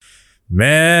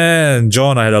Man,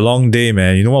 John, I had a long day,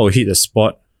 man. You know what will hit the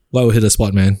spot? What will hit the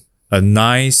spot, man? A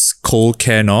nice cold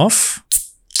can of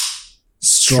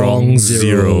Strong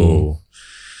Zero.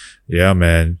 Yeah,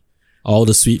 man. All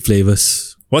the sweet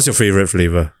flavors. What's your favorite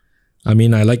flavor? I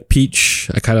mean, I like peach.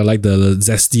 I kind of like the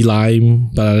zesty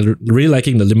lime, but I'm really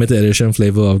liking the limited edition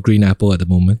flavor of green apple at the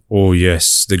moment. Oh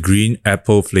yes, the green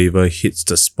apple flavor hits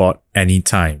the spot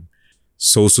anytime.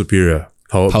 So superior.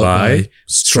 Powered by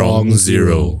Strong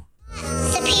Zero.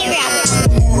 Superior.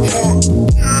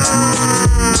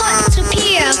 Hot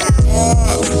superior.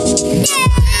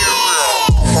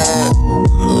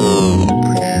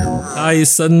 Ai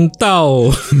Sen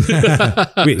Dao.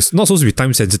 Wait, it's not supposed to be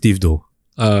time sensitive though.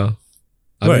 I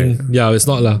mean, yeah, it's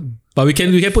not lah. But we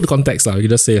can put the context lah. We can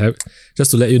just say,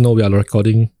 just to let you know we are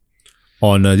recording.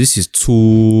 On this is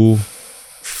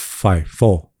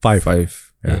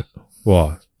 2-5-4-5. Yeah.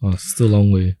 Wow. Oh, still a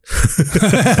long way.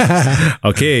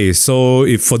 Okay, so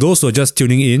if for those who are just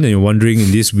tuning in and you're wondering in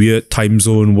this weird time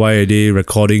zone, why are they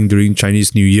recording during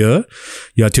Chinese New Year?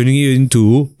 You are tuning in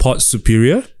to Pod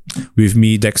Superior with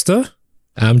me, Dexter.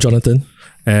 I'm Jonathan.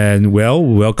 And well,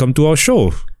 welcome to our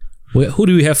show. Who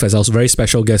do we have as our very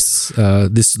special guest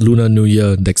this Lunar New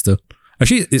Year, Dexter?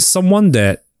 Actually, it's someone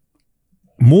that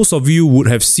most of you would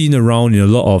have seen around in a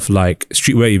lot of like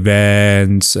streetwear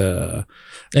events.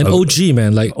 And OG,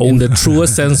 man, like in the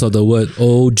truest sense of the word,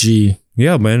 OG.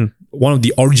 Yeah, man. One of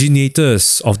the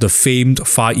originators of the famed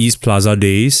Far East Plaza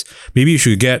days. Maybe you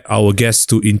should get our guest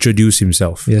to introduce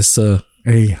himself. Yes, sir.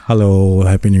 Hey, hello,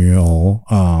 Happy New Year all.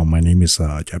 My name is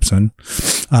Jebson.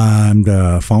 I'm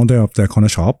the founder of the Corner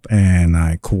Shop and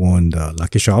I co-own the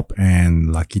Lucky Shop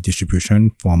and Lucky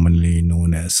Distribution, formerly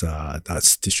known as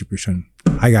That's Distribution.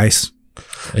 Hi guys.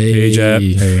 Hey, Jeb.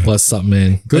 Hey. What's up,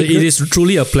 man? Good. It is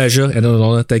truly a pleasure and an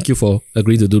honor. Thank you for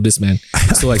agreeing to do this, man.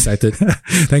 So excited.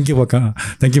 Thank you for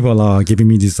giving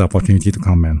me this opportunity to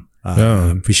come, man.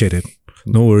 Appreciate it.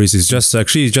 No worries. It's just a,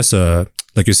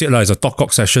 like you said, it's a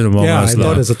talk session among us. I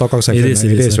thought it's a talk session. It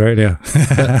is, right? Yeah.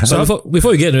 So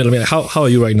before we get into it, how are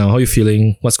you right now? How are you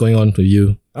feeling? What's going on with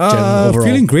you? Overall?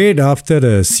 Feeling great after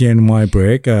the CNY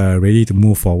break. Ready to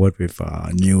move forward with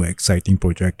a new exciting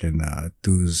project in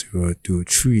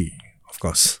 2023, of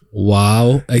course.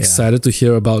 Wow. Excited to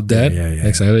hear about that. Yeah.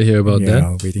 Excited to hear about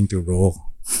that. Waiting to roll.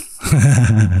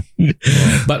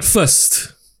 But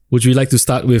first, would you like to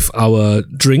start with our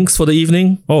drinks for the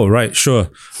evening? Oh, right. Sure.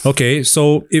 Okay.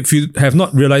 So if you have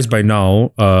not realized by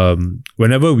now,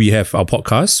 whenever we have our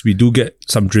podcast, we do get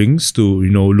some drinks to,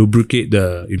 lubricate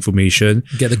the information.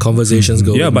 Get the conversations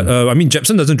going. Yeah, but I mean,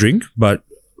 Jebson doesn't drink, but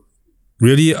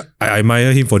really, I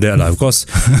admire him for that. Of course,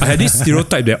 I had this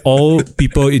stereotype that all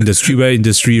people in the streetwear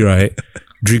industry, right,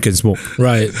 drink and smoke.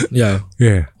 Right. Yeah.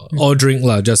 Yeah. Or drink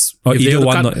lah. Just or if they either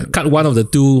one. cut one of the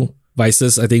two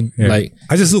vices, I think. Yeah. Like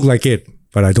I just look like it,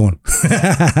 but I don't.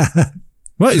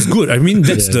 Well, it's good. I mean,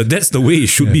 that's the way it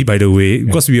should be, by the way,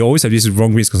 because we always have this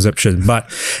wrong misconception. But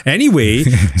anyway,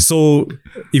 so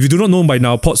if you do not know by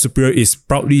now, Pod Superior is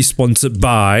proudly sponsored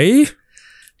by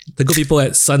the good people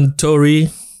at Suntory,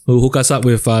 who hook us up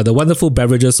with the wonderful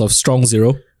beverages of Strong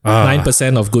Zero.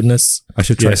 9% of goodness. I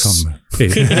should try some. Hey,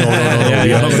 no.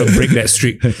 We are not going to break that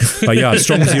streak. But yeah,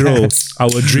 Strong Zero,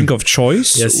 our drink of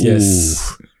choice.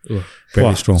 Yes. Ooh.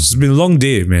 Very strong. It's been a long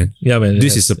day, man. Yeah, man.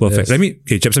 This is the perfect.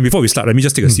 Yes. Jebson, before we start, let me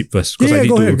just take a sip first. Because I need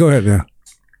to. Go ahead. Yeah.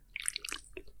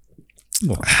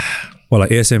 Well,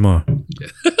 like ASMR.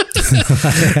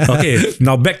 Okay,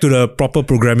 now back to the proper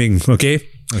programming. Okay.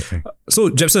 So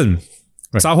Jebson,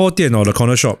 Right. 杂货店 or the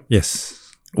corner shop, Yes.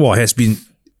 has been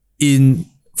in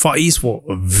Far East for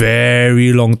a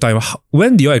very long time.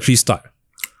 When did you actually start?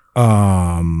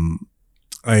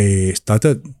 I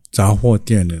started 杂货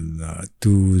店 in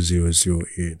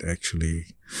 2008 actually.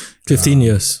 15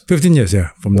 years. 15 years, yeah.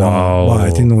 From now. Wow. Wow, I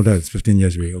didn't know that. It's 15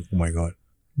 years. Oh my God.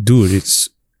 Dude,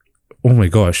 oh my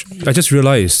gosh. I just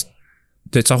realized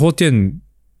that 杂货店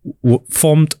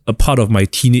formed a part of my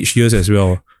teenage years as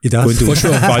well. It does. Going to For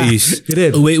sure. Far East. It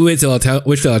did. Wait till I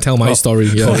tell my story.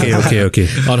 Yeah. Okay.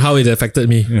 On how it affected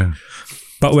me. Yeah.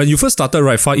 But when you first started,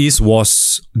 right, Far East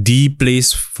was the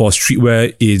place for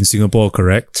streetwear in Singapore,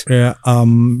 correct? Yeah.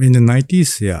 In the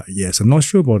 90s, yeah. Yes. I'm not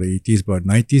sure about the 80s, but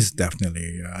 90s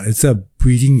definitely. It's a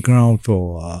breeding ground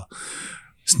for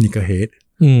sneakerhead.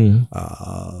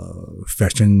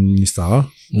 Fashionista,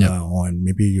 or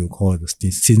maybe you call it the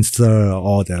Sinster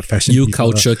or the fashion You people.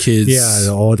 culture kids.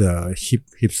 Yeah, all the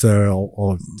hipster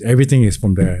or everything is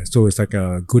from there. So it's like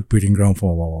a good breeding ground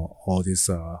for all these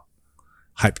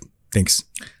hype things.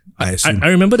 I assume. I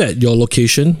remember that your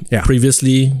location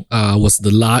previously was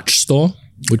the large store,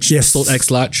 which sold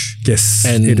X large. Yes,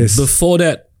 And it is. before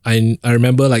that, I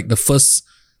remember like the first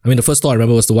store I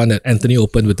remember was the one that Anthony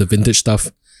opened with the vintage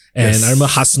stuff. And I remember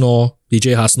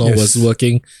DJ Hasnor was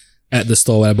working at the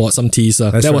store where I bought some tees.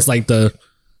 That was like the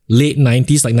late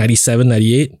 90s, like 97,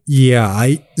 98. Yeah,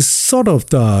 I sort of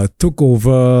took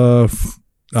over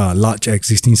large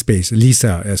existing space, at least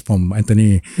as from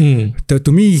Anthony.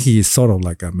 To me, he's sort of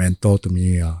like a mentor to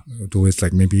me, though it's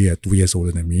like maybe 2 years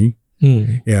older than me.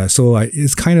 Yeah, so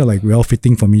it's kind of like well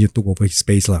fitting for me to take over his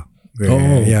space.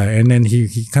 Yeah, and then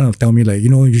he kind of tell me like,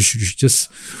 you should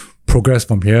just progress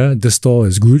from here. This store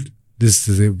is good. This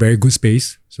is a very good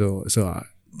space. So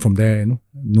from there,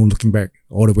 no looking back,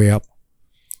 all the way up.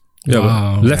 Yeah,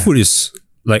 wow. Left Foot is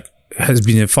like has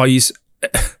been in Far East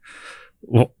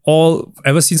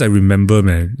ever since I remember,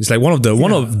 man. It's like one of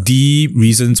the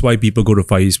reasons why people go to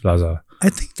Far East Plaza. I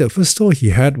think the first store he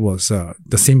had was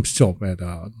the same shop at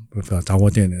with Tower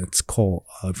 10. It's called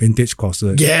Vintage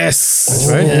Closet. Yes,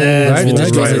 right. Yes.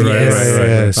 Vintage Closet.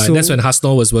 Right. So that's when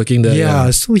Hasnor was working there.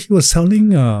 Yeah, so he was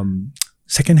selling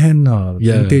secondhand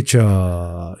vintage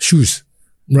shoes.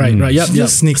 Right. Yep.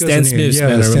 Sneakers. Stan Smiths.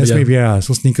 Stan Smith. Yeah.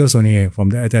 So sneakers only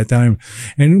from that at that time,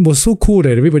 and it was so cool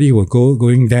that everybody would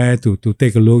going there to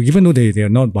take a look, even though they are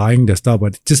not buying the stuff,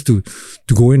 but just to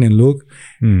go in and look.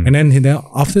 And then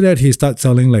after that, he started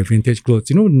selling like vintage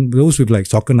clothes. Those with like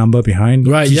soccer number behind.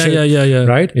 Right. Yeah.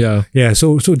 Right. Yeah.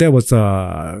 So that was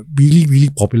really really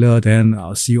popular. Then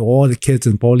I'll see all the kids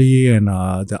in poly and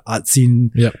the art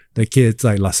scene. Yep. The kids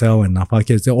like LaSalle and Napa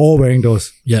kids, they're all wearing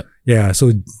those. Yep. Yeah,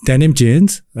 so denim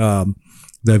jeans, the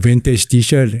vintage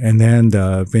t-shirt, and then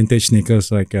the vintage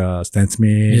sneakers like Stan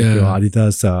Smith,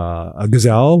 Adidas,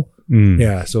 Gazelle.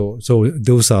 Yeah, so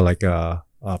those are like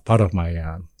part of my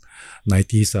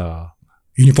 90s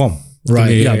uniform.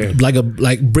 Right. Yeah. Like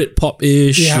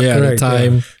Britpop-ish. Correct, at the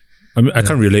time. Yeah. I mean, I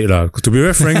can't relate To be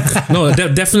very frank, no,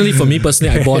 definitely for me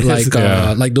personally, I bought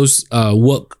like those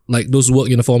work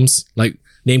uniforms, like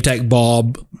name tag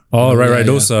Bob. Oh, right.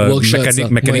 Those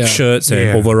mechanic shirts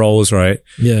and overalls, right?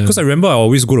 Yeah. Because I remember I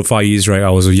always go to Far East, right? I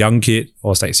was a young kid. I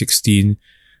was like 16.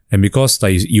 And because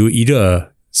like you were either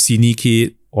a Cine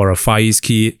kid or a Far East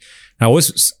kid, I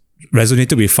always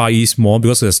resonated with Far East more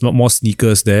because there's a lot more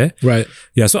sneakers there. Right.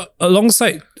 Yeah. So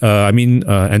alongside,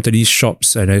 Anthony's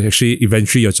shops and actually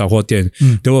eventually your 杂货店,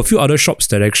 there were a few other shops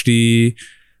that actually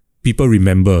people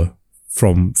remember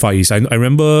from Far East. I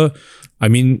remember,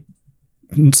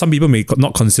 some people may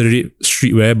not consider it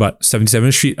streetwear, but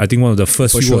 77th Street, I think one of the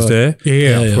first few was there.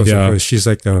 Yeah, of course. She's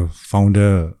like the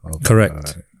founder of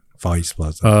correct. Far East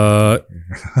Plaza.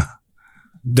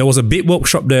 There was a Babe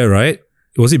Workshop there, right?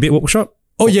 Was it Babe Workshop?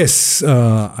 Oh, yes.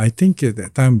 I think at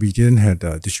that time we didn't have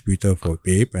a distributor for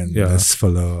Babe, and this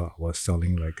fella was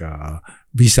selling like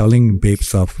reselling Babe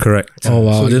stuff. Correct. Oh,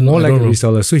 wow. So more like a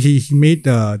reseller. So he made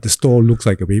the store looks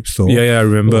like a Babe store. Yeah, I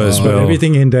remember as well.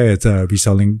 Everything in there is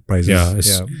reselling prices. Yeah,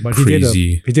 it's but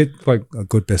crazy. He did quite a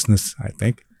good business, I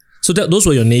think. So those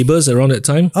were your neighbors around that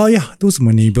time? Oh, yeah. Those were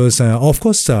my neighbors. Of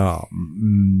course,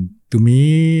 to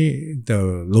me,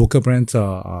 the local brands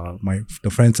are the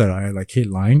friends that I like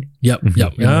Headline. Yep.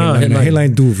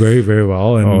 Headline do very, very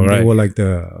well. And they were like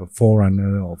the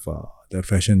forerunner of the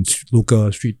fashion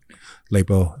local street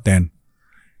label then.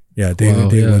 Yeah, they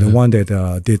were the one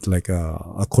that did like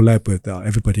a collab with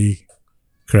everybody.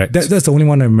 Correct. That's the only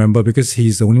one I remember because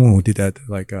he's the only one who did that.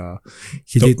 Like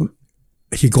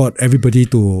he got everybody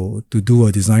to do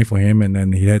a design for him, and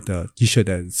then he had a t-shirt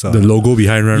that's the logo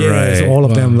behind, right? So all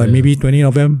of them, like maybe 20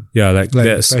 of them. Yeah, like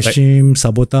that's Fashion,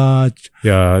 Sabotage.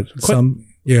 Yeah,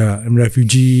 and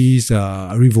Refugees,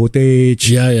 Revoltage.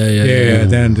 Yeah.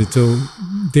 Then so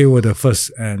they were the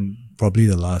first and probably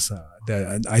the last.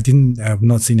 I have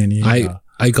not seen any.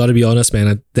 I gotta be honest,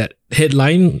 man. That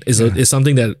Headline is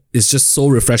something that is just so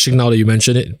refreshing now that you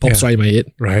mention it. It pops right in my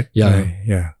head. Right.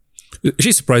 Yeah.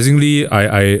 Actually, surprisingly,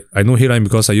 I know Headline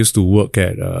because I used to work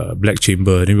at Black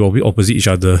Chamber, and we were opposite each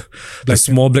other. The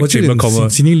small Black Chamber cover.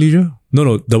 Cine Leisure?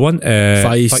 No, the one at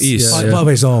Far East. Okay.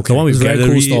 The one with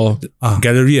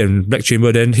Gallery and Black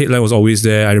Chamber. Then Headline was always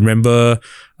there. I remember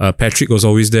Patrick was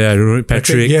always there. I remember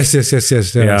Patrick. Yes. Yeah.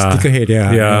 Stickerhead,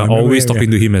 Yeah, always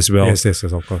talking to him as well. Yes,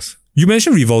 of course. You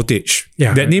mentioned Revoltage.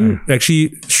 Yeah. That name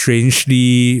actually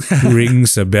strangely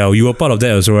rings a bell. You were part of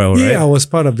that as well, right? Yeah, I was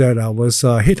part of that. I was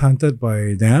headhunted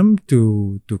by them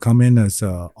to come in as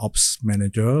a ops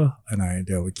manager, and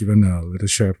they were given a little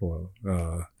share for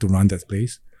to run that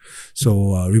place. So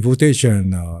Revoltage,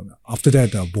 and after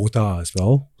that Bota as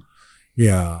well.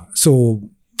 Yeah. So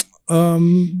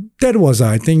that was,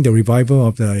 I think, the revival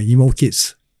of the emo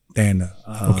kids then.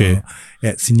 Okay.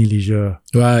 At Cine Leisure.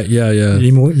 Right, yeah.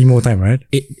 Emo time, right?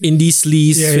 Indie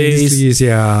sleaze phase.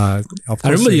 Yeah. Of course, I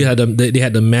remember you had they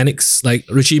had the Mannix, like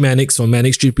Richie Mannix from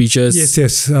Manic Street Preachers.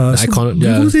 Yes.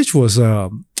 Iconic, Stage was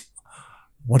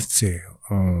what to say?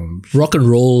 Rock and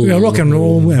roll. Yeah, rock and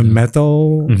roll and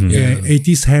metal. Yeah.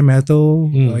 80s hair metal.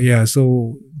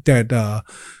 So that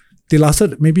they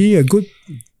lasted maybe a good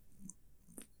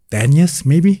 10 years,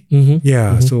 maybe.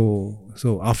 Yeah.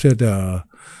 So after the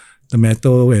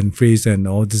metal and phrase and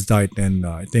all this died, then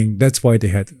I think that's why they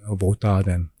had a Volta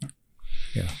then.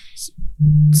 Yeah.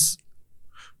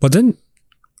 But then,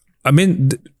 I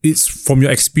mean, it's from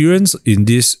your experience in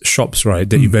these shops, right,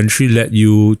 that eventually led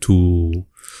you to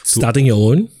starting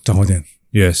your own.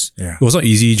 Yes. Yeah. It was not an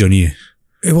easy journey.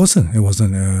 It wasn't.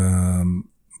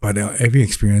 But every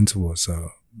experience was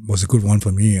a good one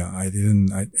for me.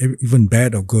 Even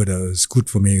bad or good, it was good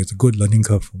for me. It's a good learning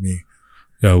curve for me.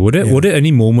 Yeah. Were there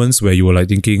any moments where you were like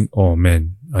thinking, oh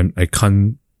man, I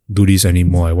can't do this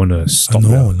anymore. I want to stop.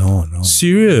 No.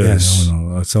 Serious? Yeah,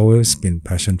 no. It's always been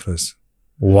passion first.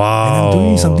 Wow. And I'm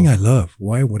doing something I love.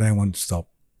 Why would I want to stop?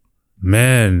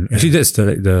 Man, actually that's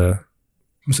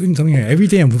I'm doing something every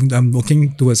day. I'm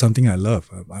working towards something I love.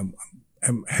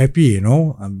 I'm happy,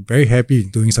 I'm very happy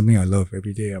doing something I love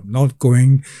every day. I'm not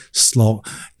going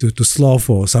to sloth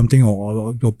for something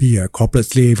or be a corporate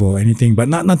slave or anything. But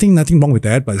nothing wrong with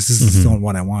that. But this is not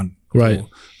what I want. Right. So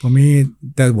for me,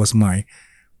 that was my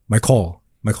call,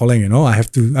 my calling. I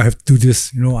have to do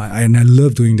this. I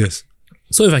love doing this.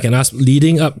 So if I can ask,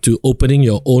 leading up to opening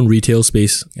your own retail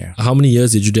space, how many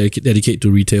years did you dedicate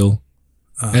to retail?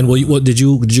 And what did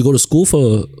you go to school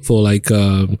for like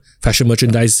fashion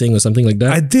merchandising or something like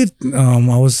that? I did. I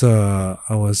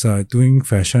was doing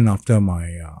fashion after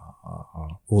my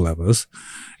O levels,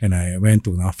 and I went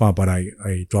to NAFA, but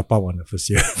I dropped out on the first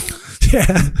year.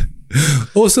 Yeah.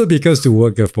 Also because to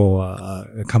work for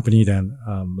a company then,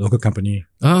 local company.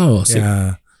 Oh, sick.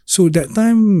 Yeah. So that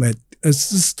time at a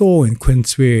store in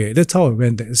Queensway, that's how I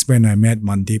went. That's when I met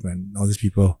Mandip and all these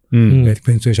people at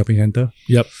Queensway Shopping Centre.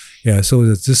 Yep. Yeah, so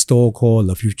there's this store called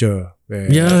Le Future.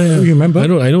 Where, yeah. You remember? I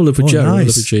know Le Future. Oh, nice.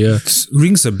 Le Future, yeah.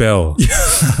 Rings a bell.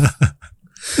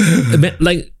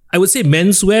 Like, I would say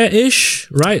menswear-ish,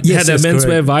 right? Yes, it had a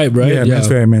menswear vibe, right? Yeah,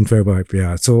 menswear vibe,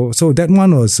 yeah. So that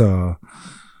one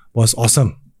was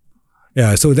awesome.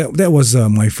 Yeah, so that was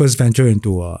my first venture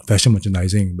into fashion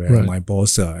merchandising, where my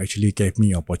boss actually gave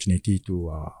me opportunity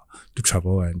to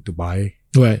travel and to buy.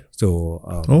 Right.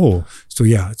 So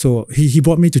so he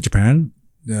brought me to Japan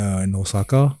in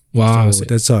Osaka. Wow. So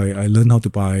that's how I learned how to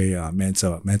buy men's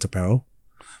apparel.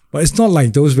 But it's not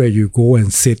like those where you go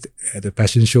and sit at the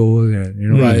fashion show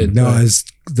and Now it's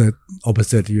the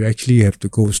opposite. You actually have to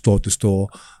go store to store,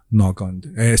 knock on,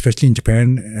 especially in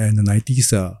Japan in the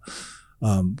 90s.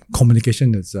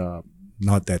 Communication is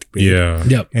not that great. Yeah.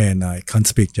 Yep. And I can't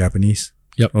speak Japanese.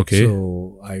 Yep. Okay.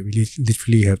 So I really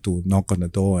literally have to knock on the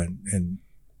door and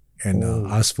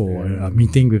ask for a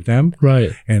meeting with them.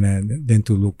 Right. And then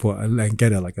to look for and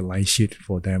get a line sheet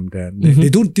for them. Then they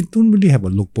don't really have a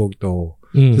lookbook though.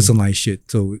 Just a line sheet.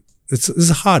 So it's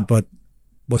hard, but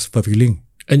was fulfilling.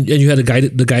 And you had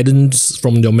the guidance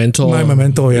from your mentor. My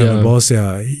mentor, my boss,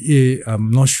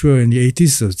 I'm not sure. In the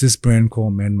 80s, there's this brand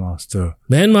called Man Master.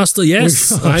 Man Master,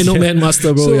 yes, I know Man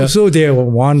Master, bro. So they were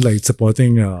one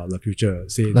supporting the future.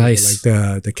 Say nice,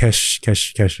 the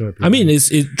cashier. I mean, it's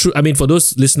true. I mean, for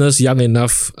those listeners young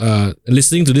enough,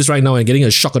 listening to this right now and getting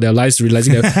a shock of their lives,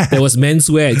 realizing that there was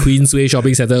menswear at Queensway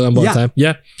Shopping Centre at one time.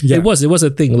 Yeah, it was a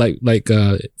thing, like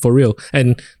for real.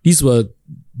 And these were.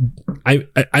 I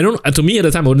don't. To me at the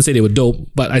time, I wouldn't say they were dope,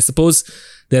 but I suppose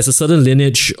there's a certain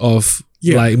lineage of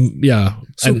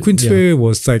So Queensway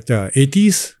was like the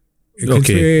 80s.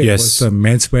 Okay, yes. Was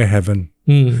menswear heaven.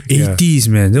 80s,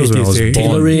 man. That was when I was born.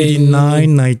 Tailoring.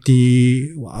 89,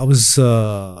 90. I was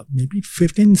maybe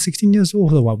 15, 16 years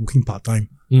old while working part-time.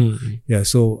 Yeah,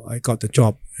 so I got the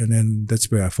job, and then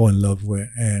that's where I fall in love with.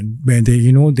 And when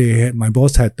they had, my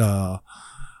boss had the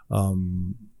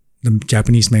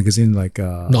Japanese magazine like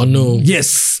No.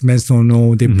 Yes, Men's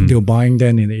No. They were buying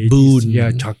then in the 80s. Boon.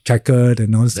 Yeah, Checkered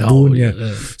and all this. Boon,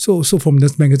 yeah. So from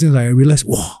this magazine, I realized,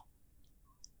 wow,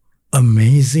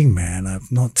 amazing, man.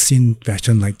 I've not seen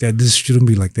fashion like that. This shouldn't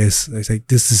be like this. It's like,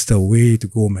 this is the way to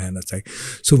go, man. It's like,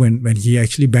 so when he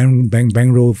actually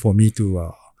bankrolled for me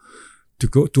to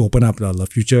go to open up the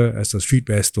future as a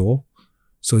streetwear store.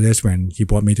 So that's when he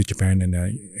brought me to Japan,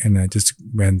 and I just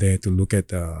went there to look at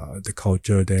the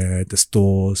culture there, the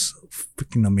stores,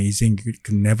 freaking amazing. You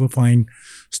can never find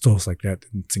stores like that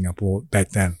in Singapore back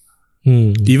then.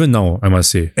 Even now, I must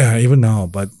say. Yeah, even now.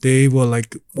 But they were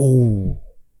like, oh,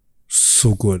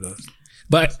 so good.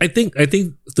 But I think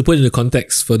to put it into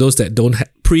context for those that don't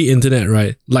pre-internet,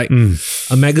 right? Like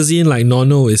a magazine like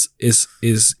Nono is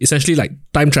essentially like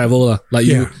time travel. Like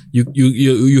you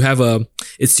have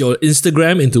it's your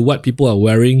Instagram into what people are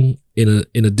wearing in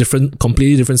a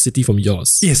completely different city from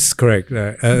yours. Yes, correct.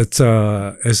 It's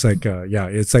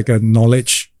like a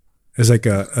knowledge. It's like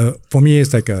for me,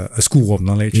 it's like a school of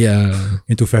knowledge. Yeah.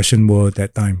 Into fashion world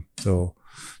that time. So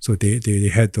they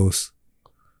had those.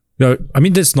 Yeah, I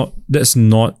mean that's not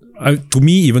to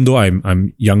me, even though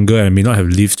I'm younger and I may not have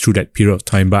lived through that period of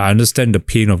time, but I understand the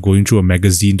pain of going through a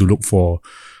magazine to look for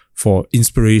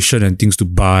inspiration and things to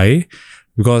buy.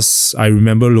 Because I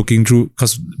remember looking through,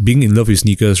 because being in love with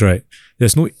sneakers, right?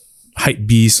 There's no hype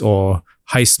beast or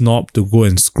high snob to go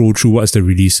and scroll through what's the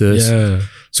releases. Yeah.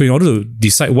 So in order to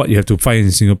decide what you have to find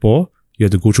in Singapore, you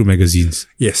have to go through magazines.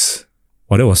 Yes.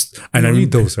 Well, that was and only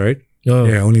those, right? Oh.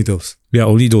 Yeah, only those. Yeah,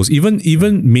 only those.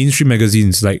 Even mainstream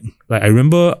magazines, like I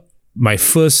remember my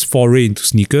first foray into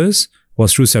sneakers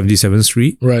was through 77th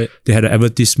Street. Right. They had an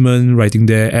advertisement writing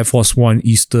there, Air Force One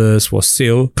Easter's for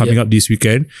sale coming up this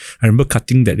weekend. I remember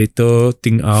cutting that little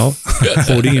thing out,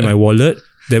 holding in my wallet.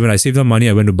 Then when I saved some money,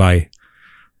 I went to buy.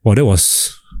 Wow, that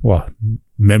was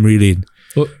memory lane.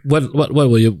 What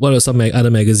were some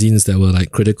other magazines that were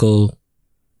like critical?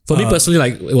 For me personally,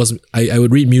 like it was I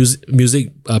would read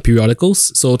music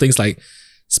periodicals, so things like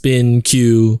Spin,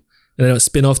 Q, and then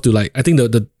spin off to like I think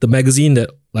the magazine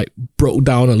that like broke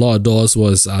down a lot of doors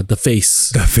was The Face.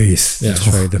 The Face. Yeah. That's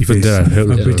right. The Even Face. there I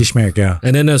heard A British mag, yeah.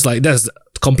 And then there's like that's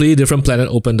completely different planet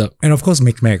opened up. And of course,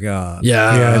 Mix Mag.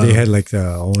 They had like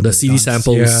all the CD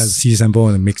samples. Yeah, CD sample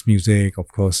and mixed music, of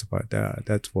course. But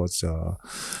that was the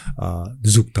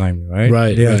Zouk time, right?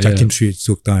 Right. Yeah, right, Jakim Street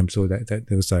Zouk time. So that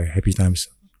was like happy times.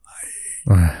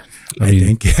 I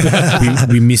think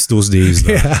we missed those days,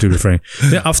 to be frank.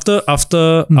 Then after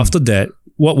that,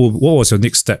 what was your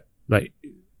next step? Like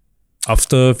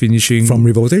after finishing from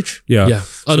Revoltage? Yeah.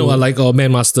 Oh no, like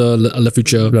Man Master, Le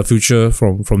Future. The Future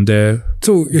from there.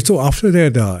 So after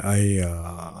that,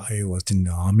 I was in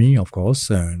the army, of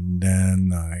course, and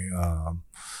then I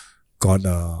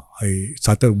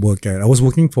started work I was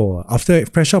working for, after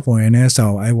fresh up for NS,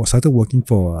 I started working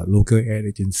for a local ad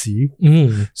agency.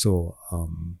 So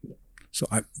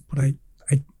I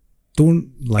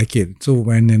don't like it. So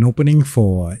when an opening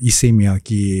for Issei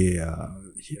Miyake,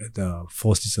 the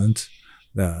Four Seasons,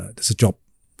 there's a job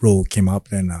role came up,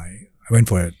 then I went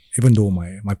for it, even though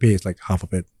my pay is like half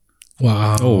of it.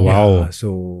 Wow. Oh wow. Yeah,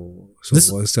 so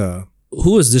this was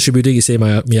who was distributing Issei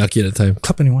Miyake at the time?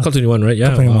 Club 21. Club 21, right? Yeah.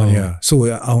 Club 21, wow. yeah. So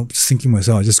I was thinking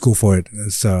myself, I'll just go for it.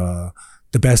 It's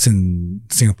the best in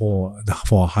Singapore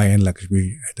for high-end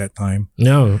luxury at that time.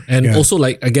 Yeah. And also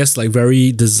like, I guess like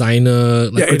very designer.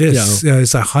 Like, yeah, it is. Yeah,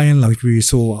 it's a high-end luxury.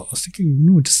 So I was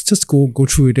thinking, just go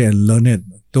through it and learn it.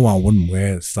 Though I wouldn't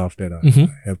wear stuff that I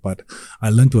have, but I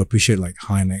learned to appreciate like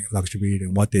high-end luxury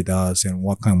and what they does and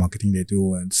what kind of marketing they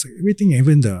do and everything.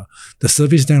 Even the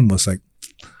service then was like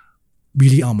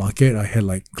really our market. I had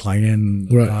like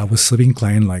client, I was serving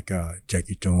client like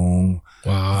Jackie Chung,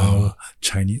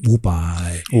 Chinese Wu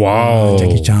Bai,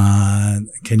 Jackie Chan,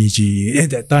 Kenny G. At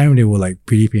that time, they were like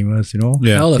pretty famous, you know.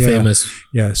 Yeah, hella famous.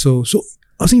 Yeah, so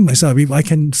I was thinking to myself, if I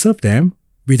can serve them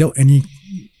without any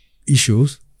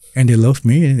issues, and they loved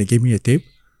me and they gave me a tip,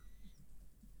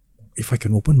 if I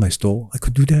can open my store, I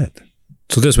could do that.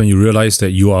 So that's when you realize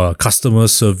that you are customer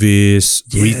service,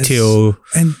 retail.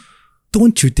 And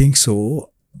don't you think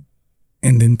so?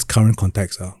 And in current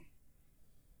context,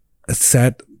 it's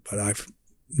sad, but I've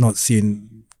not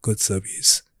seen good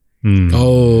service.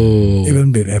 Oh.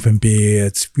 Even with F&B,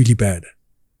 it's really bad.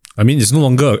 I mean, it's no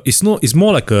longer, it's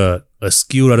more like a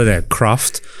skill rather than a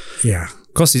craft. Yeah.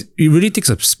 Because it really takes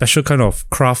a special kind of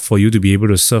craft for you to be able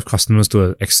to serve customers to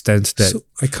an extent that... So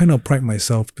I kind of pride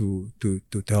myself to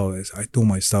tell this. I told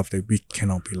my staff that we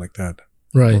cannot be like that.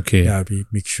 Right. Okay. Yeah, we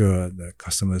make sure the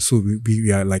customers. So we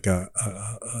are like a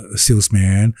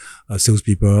salesman, a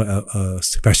salespeople, a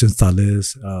fashion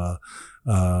stylist,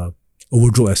 a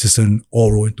wardrobe assistant,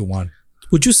 all rolled into one.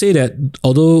 Would you say that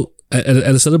although at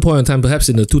a certain point in time, perhaps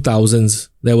in the 2000s,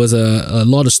 there was a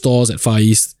lot of stores at Far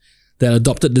East that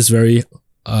adopted this very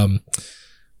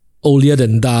holier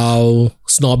than thou,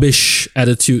 snobbish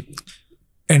attitude?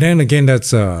 And then again,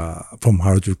 that's from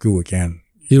Harajuku again.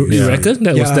 You reckon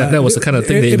that was the kind of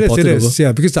thing they imported over?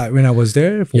 Yeah, because when I was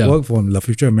there for work from La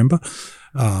Future, I remember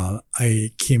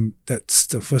that's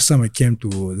the first time I came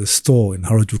to the store in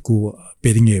Harajuku,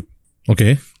 Bathing Ape.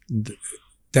 Okay.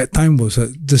 That time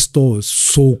this store was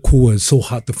so cool and so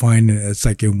hard to find. It's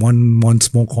like in one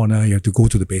small corner, you have to go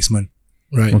to the basement.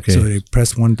 Right. Okay. So they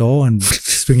press one door and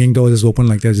swinging door just open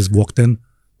like that, just walked in.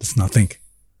 There's nothing.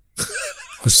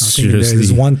 There's nothing in there. Seriously?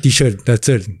 There's one t-shirt. That's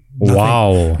it. Nothing.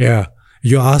 Wow. Yeah.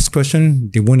 You ask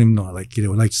question, they won't even know. Like, they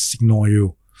will like just ignore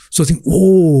you. So I think,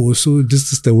 so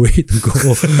this is the way to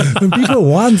go. And people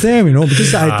want them,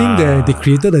 because I think they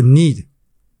created a need.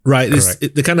 Right. It's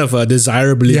the kind of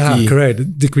desirability. Yeah, correct.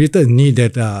 They created a need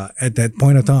that at that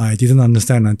point of time I didn't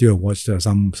understand until I watched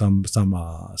some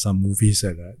movies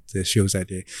that shows that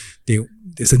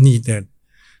there's a need that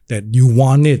you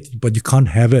want it but you can't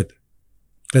have it.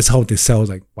 That's how they sell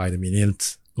like by the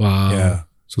millions. Wow. Yeah.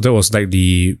 So that was like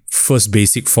the first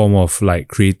basic form of like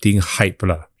creating hype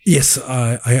lah. Yes,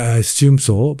 I assume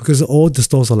so because all the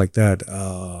stores are like that.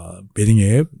 Bathing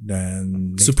Ape,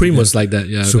 then Supreme was like that.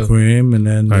 Yeah. Supreme, and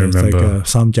then I there's remember. like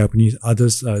some Japanese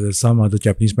others. There's some other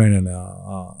Japanese brand in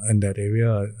that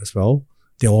area as well.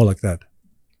 They're all like that.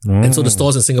 And so the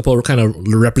stores in Singapore kind of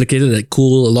replicated that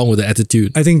cool along with the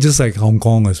attitude. I think just like Hong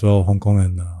Kong as well. Hong Kong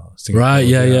and Singapore. Right.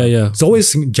 Yeah. It's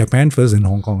always Japan first, and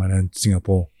Hong Kong, and then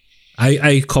Singapore.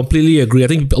 I completely agree. I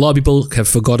think a lot of people have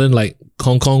forgotten like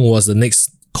Hong Kong was the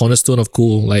next cornerstone of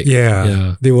cool. Like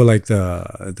They were like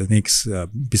the next.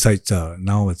 Besides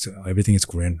now, it's everything is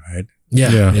Korean, right?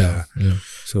 Yeah.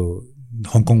 So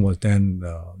Hong Kong was then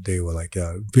they were like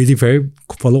really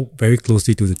follow very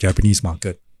closely to the Japanese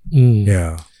market.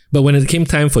 Yeah. But when it came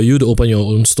time for you to open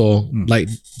your own store, like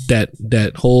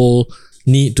that whole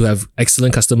need to have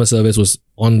excellent customer service was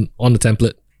on the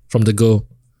template from the go.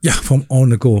 Yeah, from on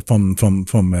the go, from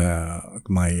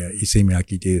my Issei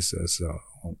Miyake days,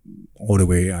 all the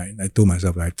way. I told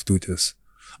myself I had to do this.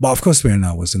 But of course, when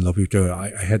I was in Love Future,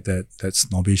 I had that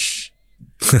snobbish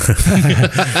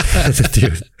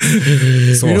attitude.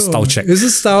 So style check. It's a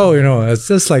style, It's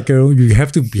just like you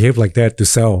have to behave like that to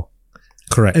sell.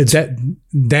 Correct. I'm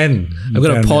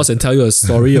going to pause and tell you a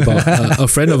story about a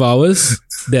friend of ours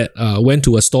that went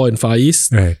to a store in Far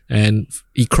East, right, and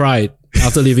he cried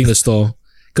after leaving the store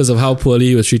because of how poorly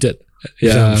he was treated.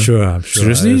 Yeah, I'm sure.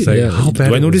 Seriously? It's like, Yeah. how bad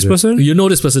Do I know was this it? person? You know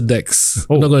this person, Dex.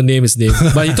 I'm not going to name his name.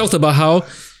 But he talked about how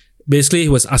basically he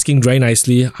was asking very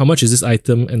nicely, how much is this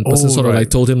item? And the person sort of like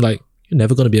told him like, you're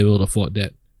never going to be able to afford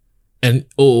that. And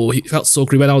he felt so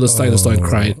creepy. Went out of the store and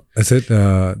cried. I said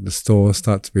the store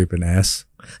starts with an S.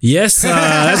 Yes,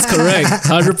 that's correct.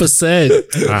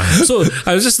 100%. So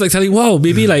I was just like telling, wow,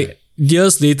 maybe like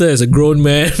years later as a grown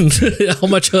man, how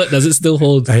much hurt does it still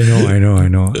hold? I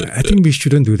know. I think we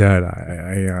shouldn't do that.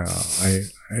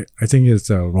 I think it's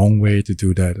a wrong way to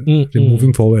do that.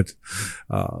 Moving forward,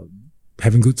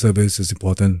 having good service is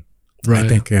important. Right. I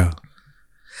think, yeah.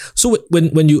 So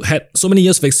when you had so many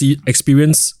years of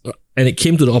experience and it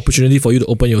came to the opportunity for you to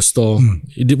open your store,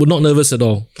 you were not nervous at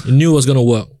all. You knew it was going to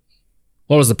work.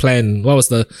 What was the plan?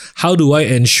 How do I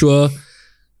ensure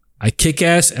I kick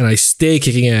ass and I stay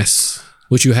kicking ass,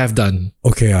 which you have done?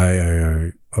 Okay,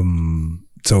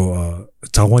 so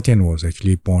Zhao Hua Tian was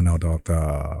actually born out of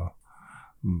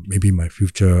maybe my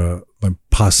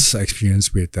past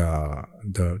experience with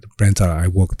the brands that I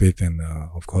work with, and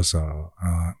of course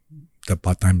the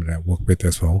part-time that I work with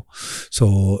as well.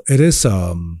 So it is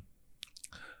the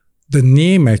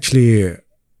name actually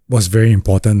was very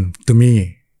important to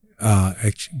me.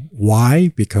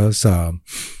 Why? Because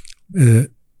the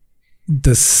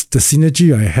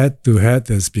synergy I had to have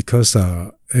is because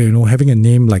having a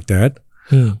name like that,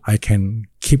 I can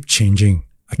keep changing,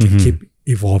 I can keep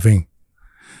evolving.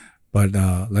 But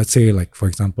let's say, like for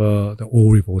example, the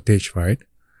old Revoltage, right?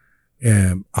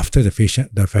 After the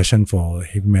fashion for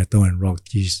heavy metal and rock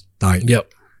died.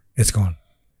 Yep, it's gone.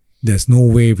 There's no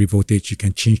way Revoltage you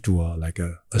can change to a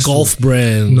golf suit.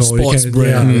 brand, sports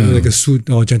brand, like a suit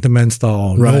or gentleman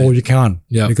style. Right. No, you can't.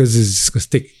 Yeah, because it's just gonna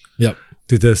stick. Yep.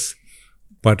 To this.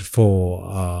 But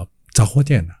for Zhao Hua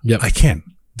Tian, I can.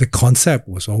 The concept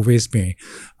was always been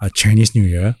Chinese New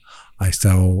Year. I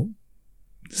sell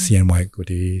CNY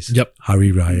goodies. Yep.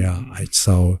 Hari Raya. I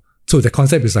sell. So the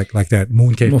concept is like that.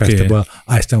 Mooncake Festival.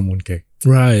 I sell mooncake.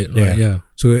 Right. Yeah.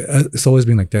 So it's always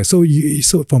been like that. So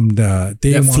from the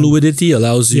day one, fluidity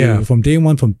allows you. Yeah, from day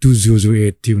one, from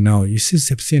 2008 till now, you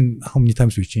have seen how many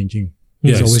times we're changing.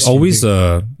 It's always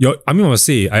I must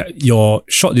say, your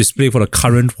short display for the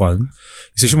current one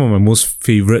is actually one of my most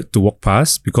favorite to walk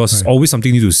past because it's always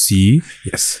something new to see.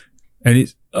 Yes.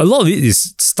 And a lot of it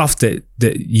is stuff that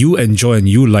you enjoy and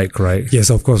you like, right? Yes,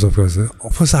 of course. Of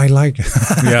course, I like.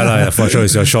 Yeah, for sure,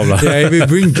 it's your shop. Yeah, if it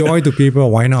bring joy to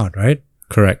people, why not, right?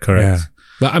 Correct. Yeah.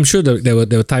 But I'm sure there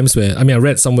were times where, I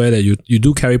read somewhere that you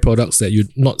do carry products that you're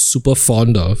not super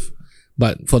fond of,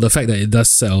 but for the fact that it does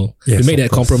sell, you make that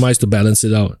compromise to balance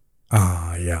it out.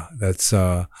 Yeah, that's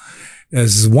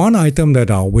There's one item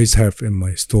that I always have in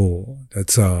my store.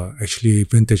 That's actually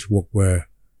vintage workwear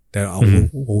that I will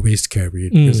always carry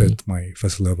it because that's my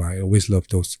first love. I always love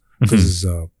those because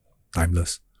it's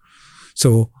timeless.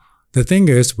 So the thing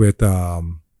is with a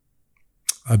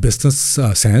business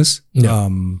sense,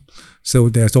 so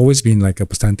there's always been like a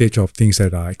percentage of things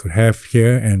that I could have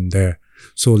here and there.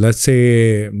 So let's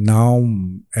say now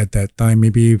at that time,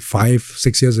 maybe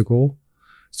 5-6 years ago,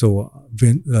 so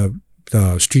the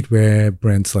streetwear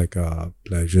brands like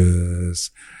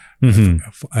Pleasures,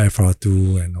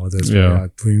 FR2 and all this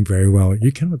are doing very well.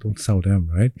 You cannot don't sell them,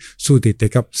 right? So they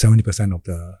take up 70% of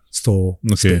the store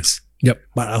space. Yep.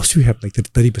 But I'll still have like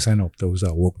 30% of those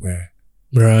workwear.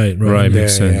 Right.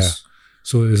 Makes sense. Yeah.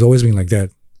 So it's always been like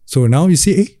that. So now you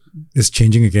see, it's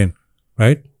changing again,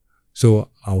 right? So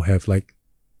I'll have like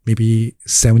maybe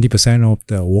 70% of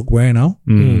the workwear now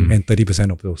and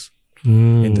 30% of those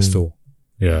in the store.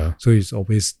 Yeah. So it's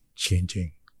always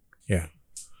changing. Yeah.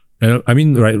 And I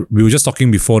mean, right, we were just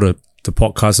talking before the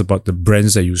podcast about the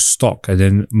brands that you stock, and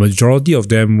then majority of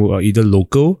them are either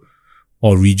local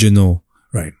or regional.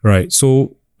 Right. Right.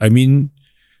 So, I mean,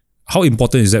 how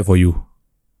important is that for you?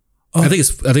 I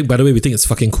think by the way, we think it's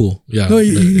fucking cool. Yeah. No,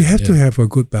 you have to have a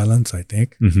good balance, I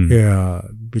think. Yeah.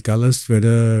 Regardless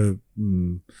whether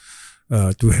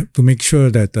to make sure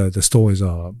that the store is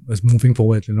moving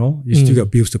forward, you still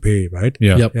got bills to pay, right?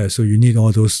 Yeah. Yeah. So you need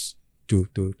all those to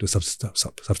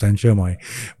substantiate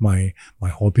my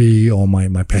hobby or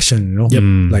my passion,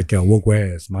 like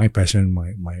workwear is my passion,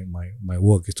 my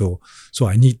work. So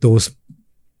I need those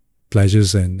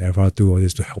Pleasures and FR2 all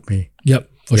this to help me. Yep,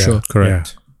 for sure.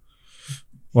 Correct. Yeah.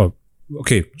 Well,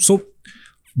 okay. So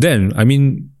then, I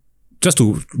mean, just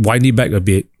to wind it back a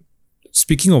bit,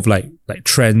 speaking of like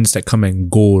trends that come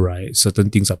and go, right? Certain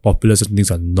things are popular, certain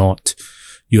things are not.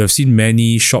 You have seen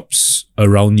many shops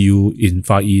around you in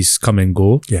Far East come and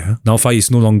go. Yeah. Now Far East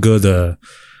is no longer the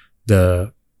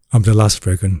I'm the last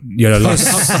dragon. Yeah, the last.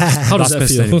 How does that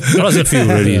feel? How does it feel,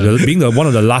 really? Being one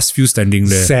of the last few standing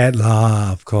there. Sad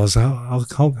lah, of course. How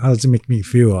does it make me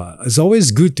feel? It's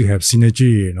always good to have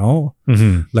synergy,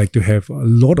 like to have a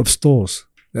lot of stores.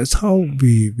 That's how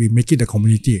we make it a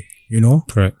community,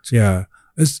 Correct. Yeah.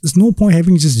 It's no point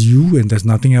having just you and there's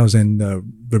nothing else, and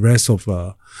the rest of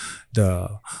the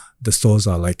stores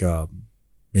are like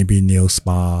maybe nail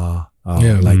spa,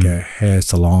 like a hair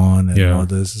salon and all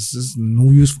this. It's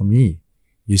no use for me.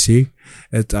 You see,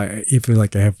 if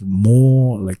like I have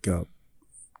more like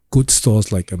good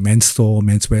stores like a men's store,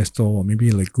 menswear store, or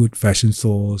maybe like good fashion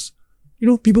stores,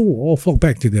 people will all flock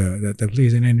back to the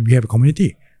place, and then we have a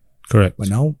community. Correct. But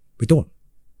now we don't.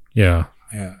 Yeah.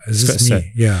 Yeah. It's just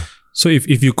me. Yeah. So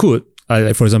if you could,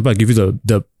 like for example, I give you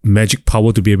the magic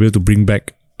power to be able to bring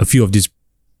back a few of these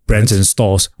brands and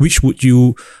stores, which would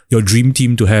your dream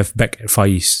team to have back at Far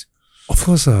East? Of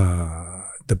course,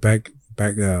 the back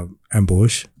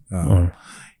ambush,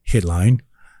 headline,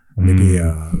 maybe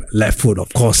left foot,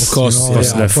 of course. Of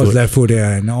course, left foot,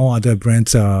 and all other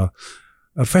brands.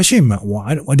 Fashion,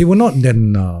 they were not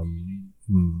then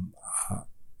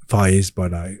Far East,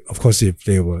 but of course, if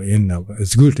they were in,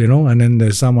 it's good, And then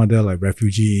there's some other like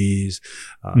refugees,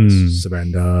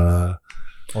 Surrender,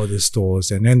 all these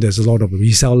stores, and then there's a lot of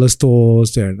reseller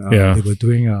stores, and they were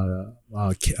doing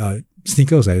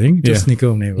sneakers, I think. Just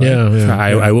sneaker name, right? Yeah.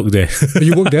 I worked there.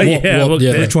 You worked there? I worked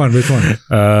there. Which one?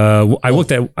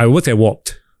 I worked at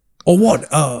Warped. Oh, what?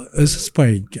 Is this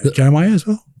by Jeremiah as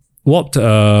well? Warped.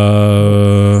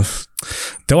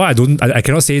 That one I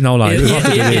cannot say now.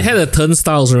 It had the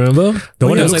turnstiles, remember? The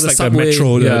one that looks like the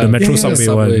metro, the metro subway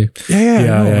one.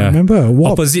 Yeah. I remember.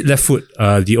 Opposite left foot,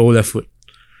 the old left foot.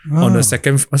 On the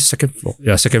second floor.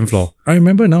 Yeah, second floor. I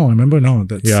remember now.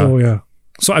 That's so, yeah.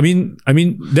 So I mean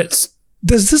there's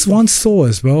this one store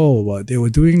as well. They were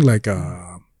doing like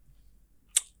I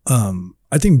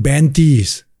think band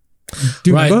tees. Do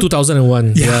you remember?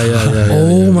 2001. Yeah.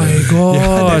 Oh my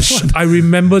gosh. I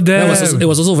remember that. It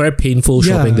was also very painful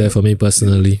shopping there for me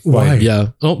personally. Why? Yeah.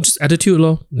 Oh, just attitude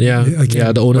lor. Yeah.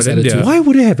 Again. The owner's attitude. Why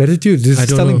would they have attitude? This is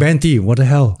selling band tee. What the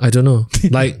hell? I don't know.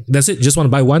 Like, that's it. Just want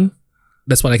to buy one.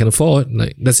 That's what I can afford.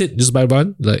 Like, that's it. Just buy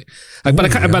one. Like, but I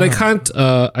can't.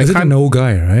 I can't. An old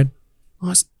guy, right?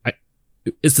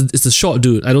 It's a short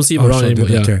dude. I don't see him around anymore.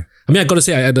 Dude, okay. I mean, I gotta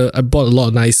say, I bought a lot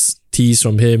of nice tees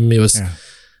from him. It was,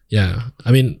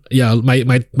 I mean,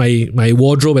 my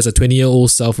wardrobe as a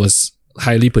 20-year-old self was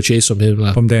highly purchased from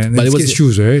him. From there, but it was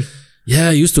shoes, right? Yeah,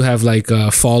 I used to have like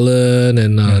Fallen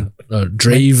and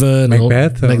Draven,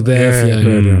 Macbeth,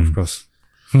 of course.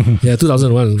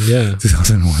 2001,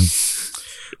 2001.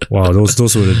 Wow,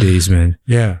 those were the days, man.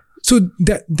 Yeah. So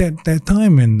that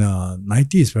time in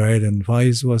 90s, right, and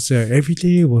Vice was every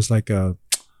day was like a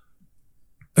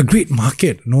great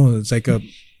market. It's like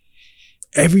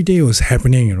every day was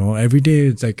happening. Every day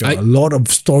it's like a lot of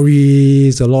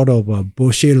stories, a lot of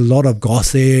bullshit, a lot of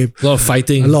gossip, A lot of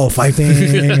fighting. a lot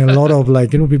of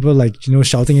people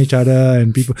shouting at each other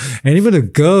and people, and even the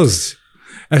girls,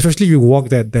 especially you walk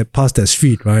that past that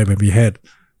street, right? When we had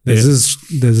there's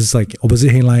this like opposite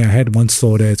Hengline. I had one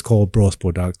store there. It's called Bros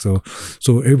Product.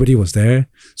 So everybody was there.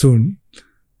 So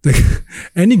like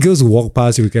any girls who walk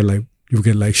past, you get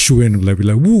like shoo in, like be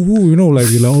like woo woo,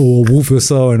 oh woo for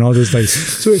so and all this like.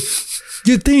 So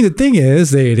you think the thing is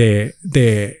they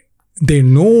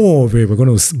know we were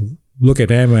going to look at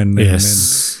them and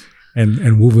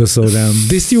woo for so them.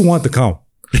 They still want to come.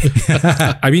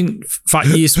 I mean, Far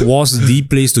East was the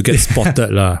place to get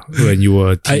spotted when you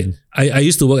were a teen. I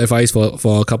used to work at Far East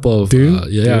for a couple of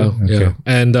Yeah.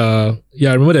 and I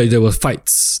remember that there were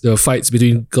fights. There were fights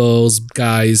between girls,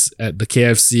 guys at the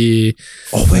KFC.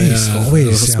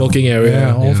 Always smoking area.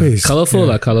 Yeah, always. Colorful.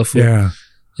 Yeah.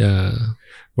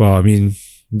 Well, I mean,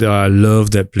 I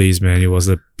love that place, man. It was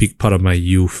a big part of my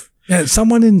youth. Yeah,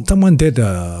 someone did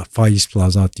a Far East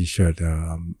Plaza t-shirt.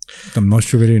 I'm not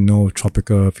sure whether you know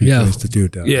Tropical People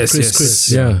Institute.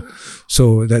 Chris. Yeah.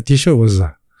 So that t-shirt was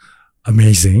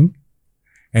amazing,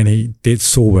 and he did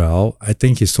so well. I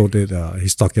think he sold it. He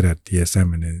stocked it at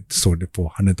DSM and he sold it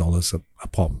for $100 a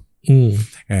pop.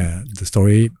 And the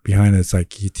story behind it is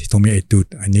like he told me, "Hey,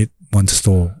 dude, I need one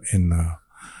store in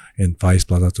Far East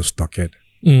Plaza to stock it."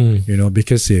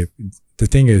 Because the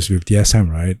thing is with DSM,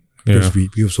 right? Because we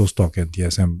also stock at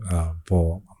DSM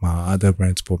for my other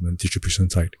brands from the distribution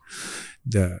side.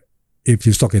 If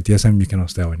you stock at DSM, you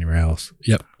cannot sell anywhere else.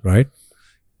 Yep. Right?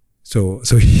 So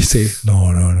he said, no.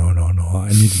 I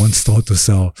need one store to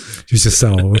sell. You just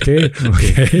sell, okay?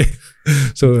 Okay.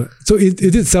 So it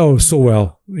did sell so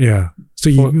well. Yeah. So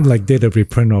you did a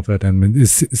reprint of it and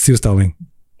it's still selling.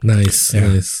 Nice.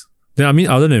 Then, I mean,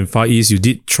 other than Far East, you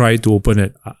did try to open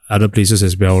at other places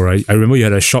as well, right? I remember you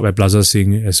had a shop at Plaza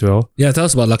Sing as well. Yeah, tell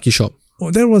us about Lucky Shop. Oh,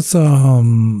 that was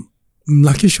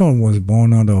Lucky Shop was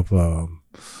born out of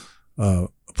a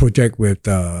project with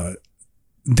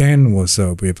Dan was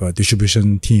with a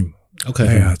distribution team. Okay.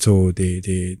 Yeah, so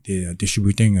they are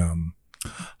distributing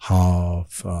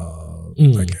half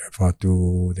like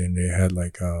F2, then they had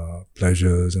like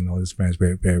Pleasures and all these brands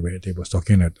where they were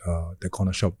stocking at the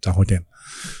corner shop Zahotian.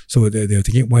 So they were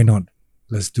thinking, why not?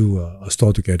 Let's do a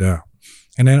store together.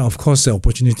 And then of course the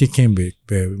opportunity came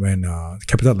when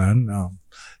Capital Land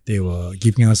they were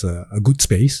giving us a good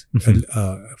space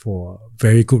for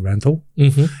very good rental,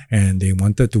 and they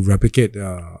wanted to replicate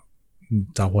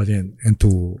Zahotian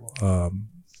into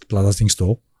Plaza Sing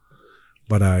store.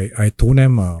 But I told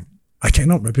them I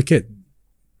cannot replicate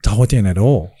Zahotian at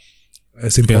all.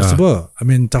 It's impossible. Yeah. I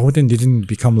mean, Zahotian didn't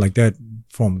become like that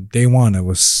from day one.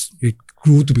 It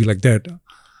grew to be like that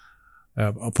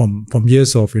from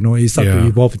years of, it started to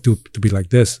evolve to be like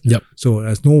this. Yep. So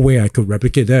there's no way I could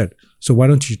replicate that. So why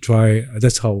don't you try?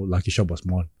 That's how Lucky Shop was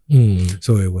born.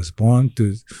 So it was born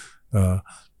to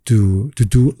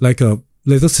do like a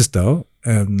little sister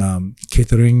and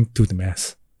catering to the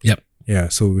mass. Yep. Yeah,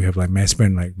 so we have like mass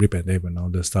brand like Rip and Dave and all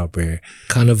the stuff where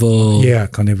Carnival. Yeah,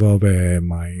 Carnival where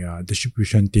my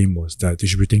distribution team was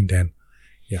distributing then.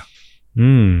 Yeah.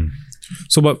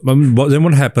 So, but then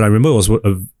what happened? I remember it was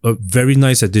a very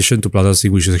nice addition to Plaza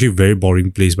Sing, which is actually a very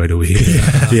boring place, by the way.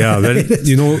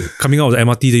 When coming out of the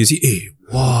MRT, then you see, hey,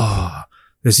 wow,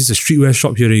 there's this streetwear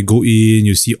shop here. Then you go in,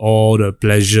 you see all the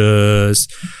Pleasures,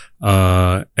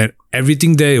 and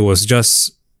everything there. It was.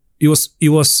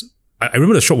 I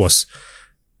remember the shop was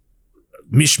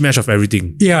mishmash of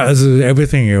everything. Yeah, it was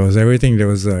everything. It was everything. There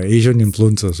was Asian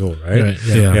influence also, right?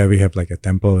 Yeah, we have like a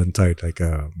temple inside, like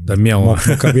the meow.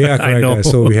 Yeah, correct. I know.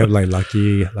 So we have like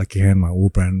Lucky Hand, my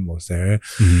old brand was there,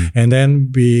 and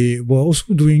then we were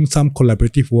also doing some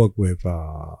collaborative work with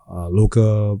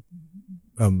local,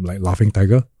 like Laughing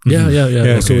Tiger. Yeah.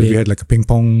 Okay. So we had like a ping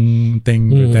pong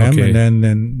thing with them, and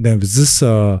then there was this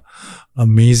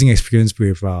amazing experience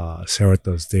with Sarah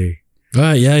Thursday.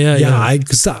 Yeah.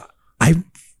 Because I'm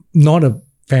not a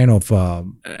fan of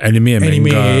anime and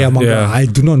manga. I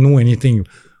do not know anything,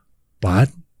 but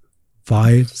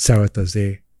by Sarah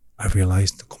Thursday, I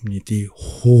realized the community.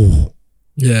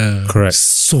 Correct.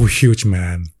 So huge,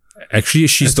 man. Actually,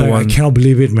 she's the one. I cannot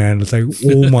believe it, man. It's like,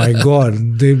 oh my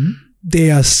god, they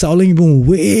are selling even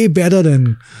way better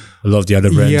than a lot of the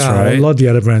other brands, right? A lot of the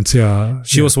other brands, yeah.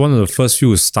 She was one of the first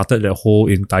few who started that whole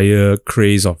entire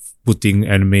craze of putting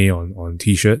anime on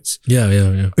t-shirts.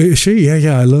 Yeah. Actually,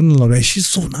 I learned a lot. She's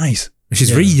so nice. She's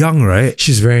very young, right?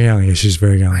 She's very young. Yeah, she's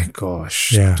very young. My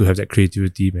gosh. Yeah. To have that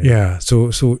creativity, man. Yeah.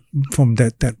 So from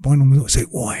that point on, it's like,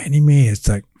 oh, anime. It's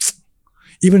like,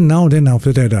 even now, then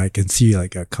after that, I can see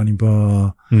like a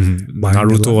Cannibal,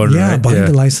 Naruto one, right? Buying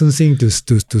the licensing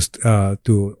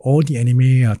to all the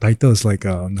anime titles like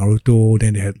Naruto.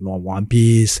 Then they had One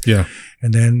Piece. Yeah.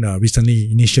 And then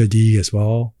recently Initial D as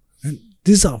well. And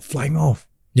these are flying off.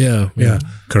 Yeah.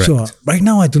 Correct. So right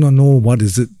now, I do not know what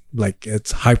is it like.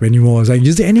 It's hype anymore. It's like,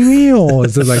 is it anime or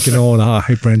is it like the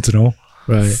hype brands? Right.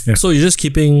 Yeah. So you're just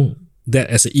keeping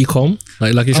that as an e-com,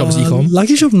 like Lucky Shop's e-com?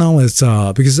 Lucky Shop now is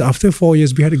because after 4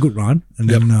 years we had a good run, and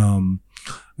then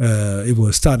it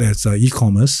will start as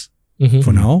e-commerce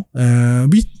for now.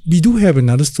 We do have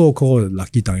another store called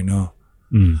Lucky Diner,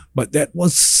 but that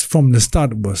was from the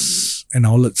start was an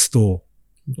outlet store.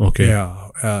 Okay.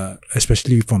 Yeah.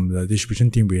 Especially from the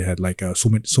distribution team, we had like so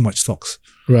much stocks,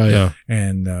 Right. Yeah.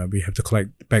 and we have to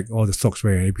collect back all the stocks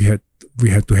where we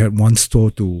had to have one store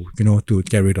to to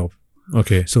get rid of.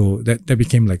 Okay. So that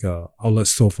became like a outlet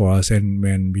store for us. And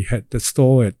when we had the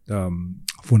store at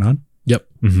Funan, Yep.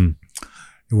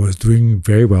 it was doing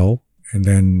very well. And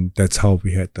then that's how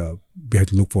we had to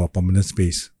look for a permanent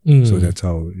space. So that's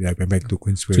how I went back to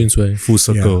Queensway. Queensway. Full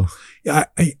circle. Yeah,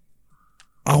 I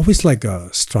always like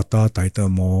Strata title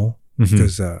more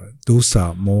because those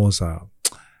are more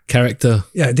Character.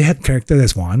 yeah, they had character.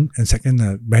 That's one, and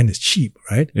second, brand is cheap,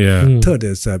 right? Yeah. Third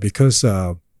is because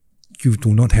you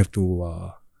do not have to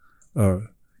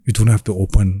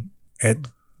open at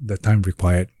the time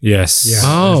required. Yes. Yeah.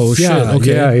 Oh, shit.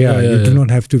 Okay. Yeah. You do yeah. not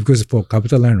have to, because for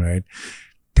CapitaLand, right?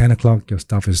 10 o'clock, your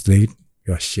stuff is late.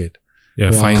 You're shit.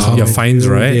 Yeah. Wow. Fines. Yeah. Fines,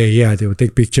 right? Yeah. They will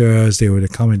take pictures. They will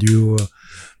come at you.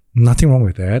 Nothing wrong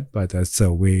with that, but that's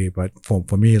a way. But for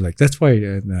me, like that's why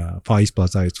in Far East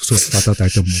Plaza it's also Strata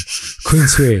Title Mall.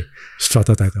 Queensway,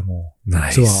 Strata Title Mall.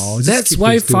 Nice. So I'll just That's keep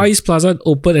why these two. Far East Plaza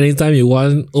open anytime you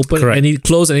want, Correct.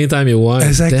 close anytime you want.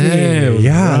 Exactly. Damn,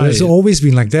 Yeah, right. it's always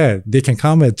been like that. They can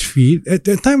come at 3. At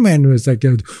the time when it was like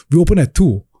we open at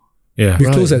 2, Yeah. we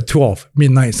close at 12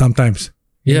 midnight sometimes.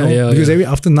 You Yeah, know? yeah, Because yeah. every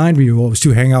after 9 we will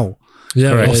still hang out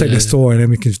outside the store, and then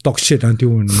we can talk shit until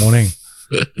in the morning.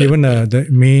 Even the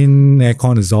main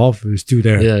aircon is off, we're still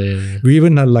there. Yeah. We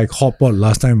even had like hot pot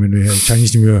last time when we had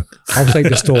Chinese New Year outside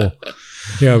the store.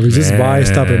 Yeah, we just buy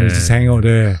stuff and we just hang out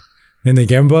there. And they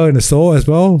gamble in the store as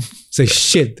well. It's like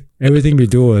shit. Everything we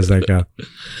do is like,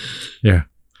 yeah.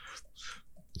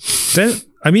 Then,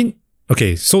 I mean,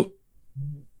 okay, so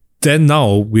then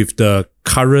now with the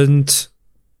current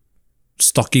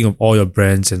stocking of all your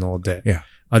brands and all that, Yeah.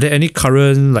 are there any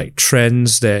current like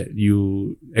trends that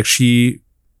you actually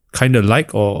kind of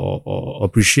like or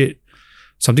appreciate?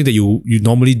 Something that you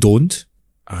normally don't?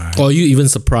 Or are you even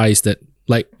surprised that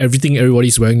like everything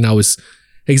everybody's wearing now is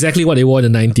exactly what they wore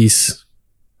in the 90s?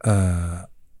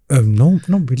 No,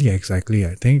 not really exactly.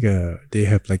 I think they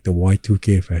have like the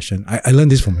Y2K fashion. I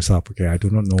learned this from myself, okay? I do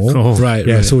not know. Oh, Right.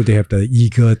 Yeah, so they have the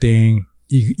eager thing.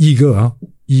 Eager, huh?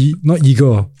 Not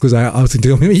eager, because I was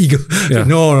thinking maybe eager. Yeah.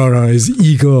 No, it's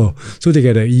eager. So they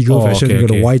get the eager fashion, okay, they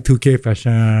got okay. the Y2K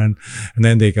fashion, and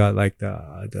then they got like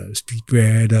the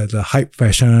streetwear, the hype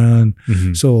fashion.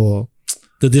 So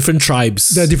The different tribes.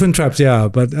 there are different tribes, yeah.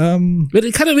 But But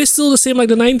it kind of is still the same like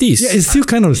the 90s. yeah, it's still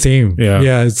kind of the same.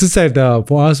 Yeah. It's just that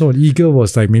for us, eager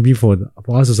was like maybe for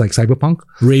us it's like cyberpunk.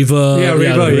 Raver. Yeah,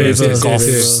 Raver, yes, Raver. yes, Golfs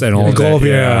yes. and all that. Golf,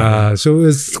 yeah. So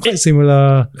it's quite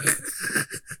similar.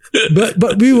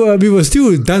 but we were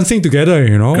still dancing together,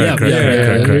 you know. Yeah, Correct, yeah,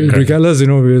 correct, yeah. correct. Regardless, you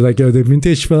know, we were like the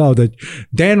vintage fell out.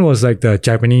 Dan was like the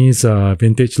Japanese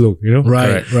vintage look, you know.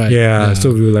 Right. Yeah.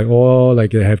 So we were like, oh,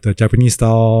 like they have the Japanese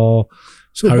style.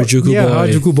 So Harajuku yeah, boy.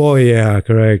 Harajuku boy. Yeah,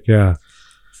 correct. Yeah.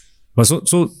 But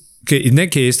so okay, in that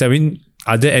case, I mean,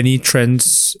 are there any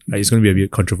trends, like it's going to be a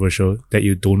bit controversial, that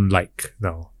you don't like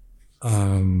now?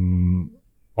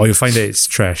 Or you find that it's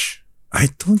trash? I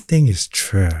don't think it's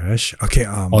trash. Okay.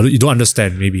 Or you don't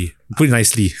understand, maybe. Put it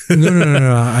nicely.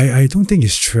 No. I don't think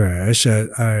it's trash.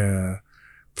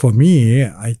 For me,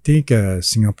 I think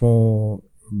Singapore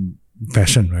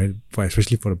fashion, right?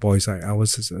 Especially for the boys. I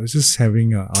was just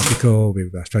having an article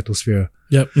with Stratosphere.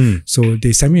 Yep. So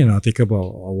they sent me an article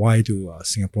about why do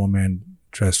Singapore men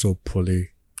dress so poorly,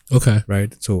 Okay.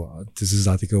 right? So this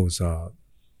article was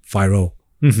viral.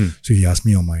 Mm-hmm. So he asked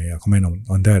me on my comment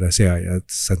on that. I say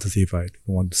it's sensitive. I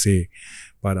don't want to say,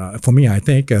 but for me, I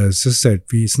think it's just that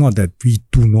it's not that we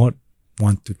do not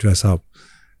want to dress up.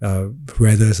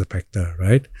 Weather is a factor,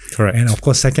 right? Correct. And of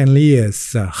course, secondly,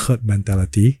 it's herd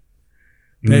mentality.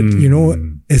 That you know,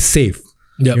 it's safe.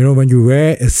 Yep. You know, when you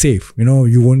wear, it's safe. You know,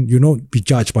 you won't be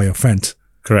judged by your friends.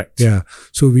 Correct. Yeah.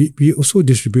 So we also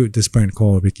distribute this brand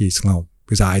called Ricky's Clown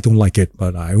because I don't like it,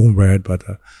 but I won't wear it. But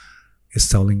it's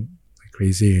selling like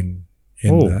crazy in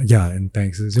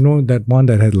thanks. You know that one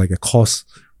that had like a cost.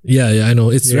 Yeah, I know.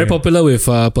 It's very popular with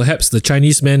perhaps the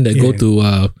Chinese men that go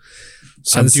to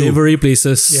unsavory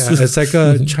places. Yeah, it's like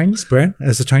a Chinese brand.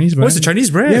 It's a Chinese brand. Oh, it's a Chinese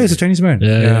brand? Yeah, it's a Chinese brand.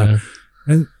 Yeah.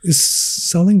 And it's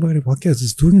selling by the buckets.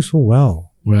 It's doing so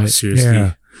well. Right. Seriously.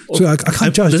 Yeah. So I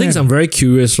can't judge the thing is, I'm very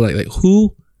curious, like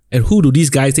who do these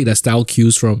guys take their style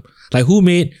cues from? Like who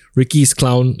made Ricky's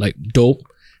Clown like dope?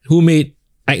 Who made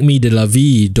Acme de la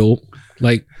Vie dope?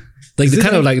 Like the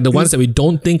kind of like the ones that we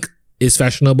don't think is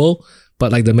fashionable,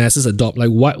 but like the masses adopt. Like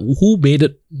what? Who made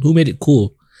it? Who made it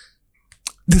cool?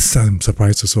 This I'm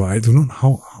surprised also. I don't know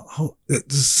how. This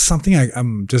is something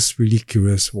I'm just really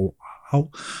curious.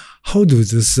 How does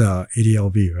this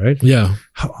ADLV, right? Yeah.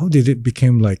 How did it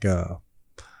become like a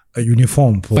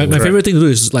uniform? For my favorite thing to do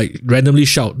is like randomly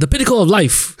shout the pinnacle of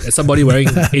life at somebody wearing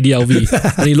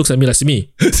ADLV, and he looks at me like, "C'est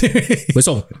me." Wait,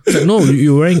 so it's like, no,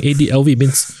 you're wearing ADLV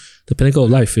means the pinnacle of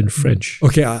life in French.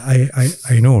 Okay,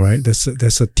 I know, right?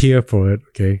 There's a tier for it.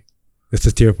 Okay. There's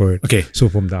a tier for it. Okay. So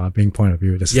from the being point of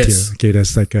view, there's a Yes. tier. Okay,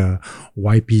 there's like a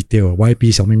YP tier.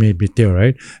 YP 小妹妹 tier,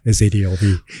 right? There's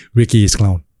ADLV. Ricky is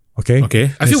clown. Okay.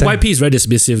 I feel YP is very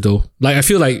dismissive though. Like I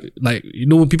feel like you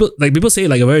know when people say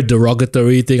like a very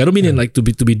derogatory thing. I don't mean it like to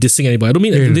be dissing anybody. I don't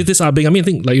mean like, this are big. I mean I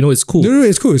think like you know it's cool. No,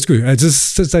 it's cool. It's cool. I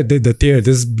just like the tier.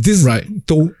 This right.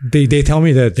 They tell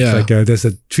me that like there's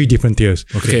 3 different tiers.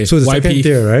 Okay. So the YP. second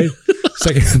tier, right?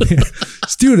 Second tier,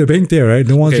 still the bank tier, right?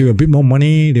 The ones with a bit more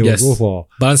money, they will go for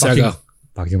Balenciaga.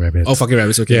 Fucking rabbits. Oh, fucking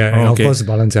rabbits. Okay. Yeah, and of course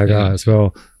Balenciaga as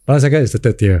well. Balenciaga is the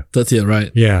third tier. Third tier,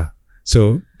 right? Yeah.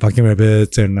 So fucking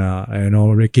rabbits and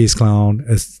Ricky's Clown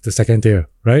is the second tier,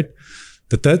 right?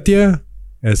 The third tier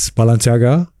is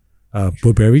Balenciaga,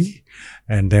 Burberry,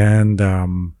 and then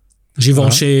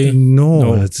Givenchy.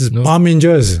 it's just Palm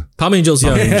Angels. Palm Angels,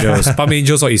 yeah. Palm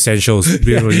Angels or Essentials.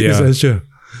 Essential.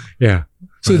 Yeah.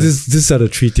 So these are the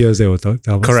 3 tiers they were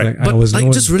talking. Correct. But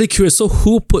like just really curious. So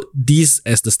who put these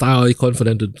as the style icon for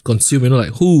them to consume? You know,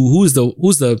 like who's the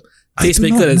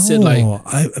tastemaker that said like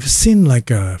I've seen like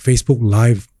Facebook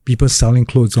Live people selling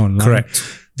clothes online. Correct.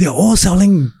 They're all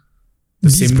selling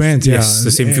these same brands. Yes,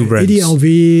 the same few brands.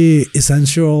 ADLV,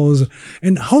 Essentials,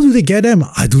 and how do they get them?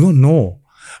 I do not know.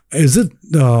 Is it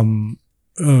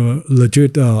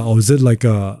legit or is it like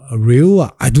a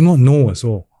real? I do not know as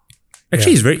well.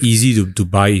 Actually, it's very easy to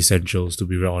buy Essentials, to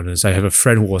be very honest. I have a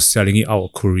friend who was selling it out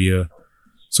of Korea.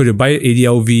 So they buy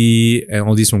ADLV and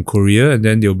all this from Korea, and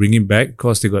then they'll bring it back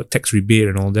because they got tax rebate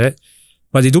and all that.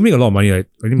 But they don't make a lot of money, like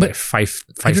only like five,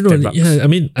 I don't know. 10 bucks. Yeah, I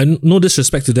mean, no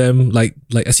disrespect to them. Like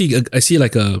I see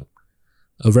like a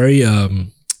very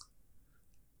kind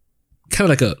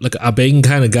of like a Abeng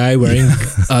kind of guy wearing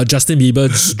Justin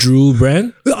Bieber's Drew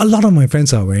brand. A lot of my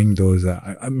friends are wearing those.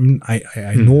 I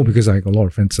know because I got a lot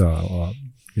of friends. They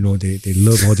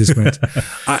love all these brands.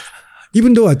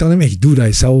 Even though I tell them, hey, dude,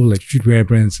 I sell like streetwear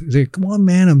brands. They say, come on,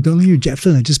 man, I'm telling you,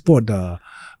 Jebson, I just bought the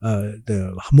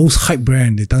most hype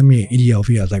brand. They tell me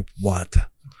ADLV. I was like, what?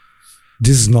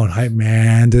 This is not hype,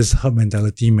 man. This is hub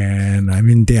mentality, man. I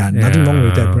mean, there are nothing wrong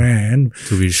with that brand.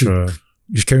 To be sure.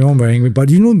 You carry on wearing it, but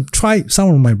try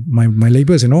some of my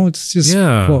labels. It's just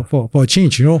for a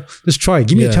change. Just try.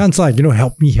 Give me a chance.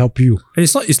 Help me help you. And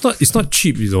it's not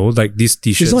cheap, like these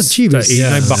t-shirts. It's not cheap. Like It's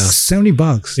 $89.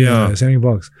 $70. Yeah.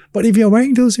 $70. But if you're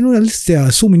wearing those, at least there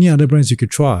are so many other brands you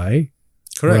could try.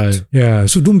 Correct. Right. Yeah.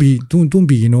 So don't be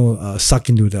sucked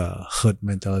into the herd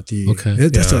mentality. Okay.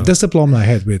 That's the problem I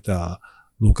had with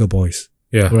local boys.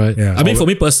 Yeah. Right. Yeah. I mean, for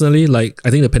me personally, like I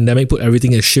think the pandemic put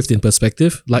everything in a shift in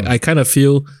perspective. Like I kind of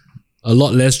feel a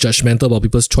lot less judgmental about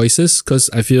people's choices because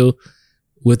I feel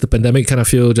with the pandemic, kind of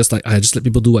feel just like I just let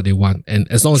people do what they want,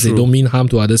 and as long as they don't mean harm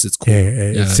to others, it's cool.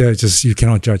 It's just you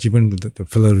cannot judge. Even the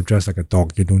fellow who dressed like a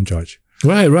dog, you don't judge.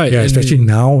 Right. Yeah, especially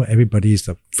now, everybody is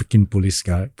a freaking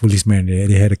policeman.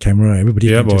 They had a camera. Everybody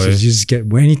can just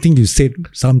get anything you said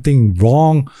something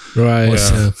wrong, right?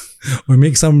 Or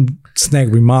make some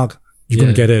snag remark. You're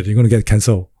gonna get it. You're gonna get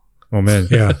cancelled. Oh man.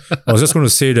 Yeah. I was just going to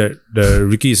say that the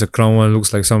Ricky is a clown one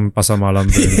looks like some Pasar Malam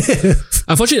brand.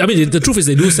 Unfortunately, I mean, the truth is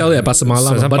they do sell it at Pasar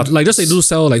Malam, but like just they do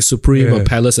sell like Supreme or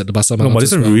Palace at the Pasar Malam. No, but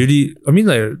this one really, I mean,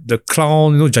 like the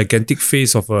clown, gigantic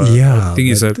face of a thing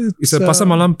is it's a Pasar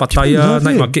Malam, Pattaya,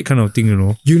 night market kind of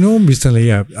thing,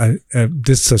 Recently,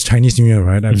 this is Chinese New Year,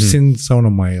 right? I've seen some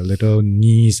of my little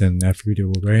niece and nephew, they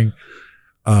were wearing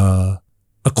a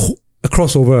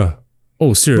crossover.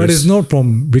 Oh, serious? But it's not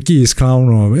from Ricky's Clown.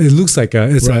 Or it looks like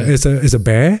it's a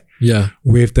bear. Yeah.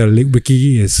 With the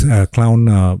Ricky is clown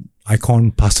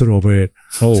icon pasted over it.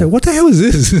 I was Oh. like, what the hell is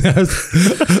this? I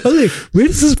was like, where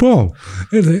is this from?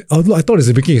 And I thought it's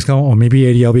a booking discount or maybe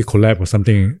ADLB collab or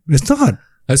something. It's not.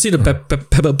 I see the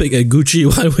Peppa Pig and Gucci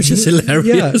one, which is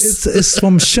hilarious. Yeah, it's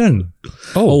from Shen.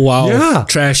 Oh wow. Yeah.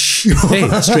 Trash. Hey,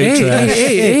 Straight trash.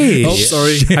 hey. Oh,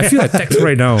 sorry. I feel attacked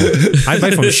right now. I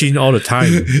buy from Shein all the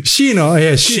time. Shein, oh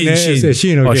yeah,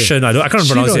 Shein, Or okay. Shen. I can't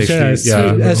pronounce it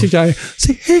actually. Yeah. I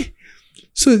say, hey,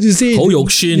 so you see, Ho Yok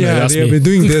Shin, yeah, you ask they have me. been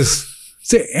doing this.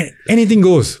 Say anything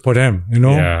goes for them, you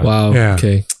know. Yeah. Wow. Yeah.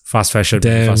 Okay. Fast fashion.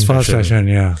 Damn. Fast fashion,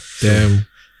 yeah. Damn.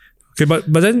 Okay, but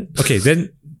then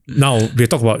now we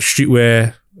talk about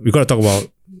streetwear. We gotta talk about.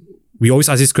 We always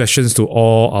ask these questions to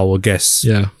all our guests.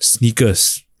 Yeah.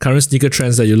 Sneakers. Current sneaker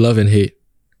trends that you love and hate.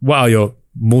 What are your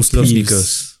most loved Please.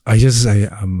 sneakers? I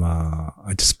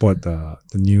just bought the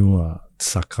new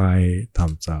Sakai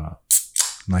times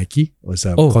Nike. It was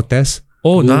Cortez.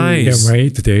 Oh, nice. Yeah,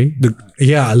 right today.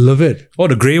 I love it. Oh,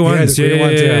 the grey ones. the grey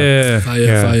ones, yeah.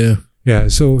 Fire. Yeah,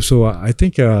 so I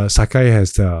think Sakai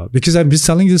has because I've been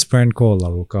selling this brand called La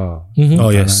Roca. Mhm. Oh,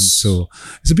 Thailand. yes. So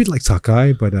it's a bit like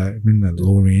Sakai, but in the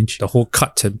low range. The whole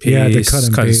cut and paste. Yeah, the cut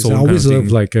and paste. I always love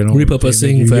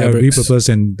Repurposing fabrics. repurpose,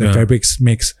 and the fabrics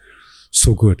makes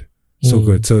so good. So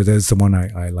good. So that's the one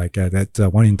I like. That's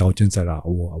one indulgence that I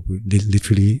would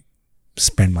literally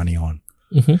spend money on.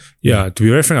 Yeah, to be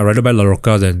very frank, I'd rather buy La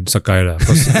Roca than Sakai.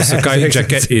 Because the Sakai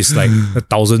jacket is like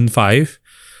 1,500.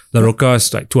 La Roca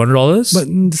is like $200. But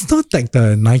it's not like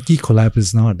the Nike collab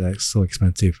is not like so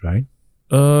expensive, right?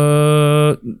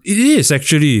 It is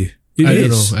actually. I don't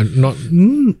know. I'm not.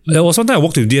 There was one time I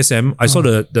walked to DSM. I saw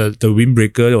the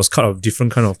windbreaker. It was cut of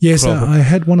different kind of Yes, cloth. I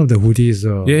had one of the hoodies.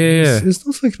 Yeah. It's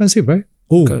not so expensive, right?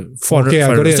 Oh, 400. okay,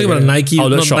 I got Let's it. talk about Nike,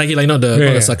 Outlet not shop. Nike, like not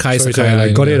the Sakai. Sorry, Sakai. I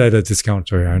line, got yeah. it at a discount.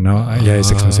 Sorry,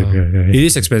 it's expensive. Yeah. It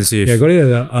is expensive. Yeah, I got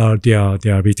it at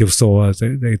their retail store.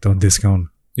 They don't discount.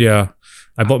 Yeah.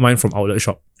 I bought mine from Outlet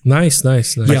Shop. Nice.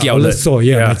 Nike Yeah, outlet. store.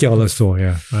 Yeah, Nike outlet store.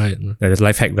 Yeah. Right. Yeah, there's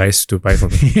life hack guys to buy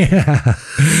from. Yeah,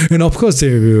 and of course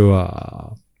they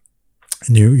will.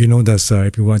 You know, that's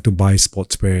if you want to buy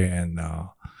sportswear and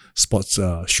sports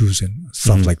shoes and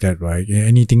stuff like that, right? Yeah,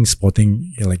 anything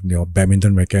sporting, like your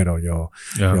badminton racket or your,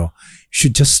 you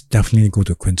should just definitely go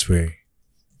to Queensway.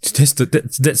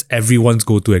 That's everyone's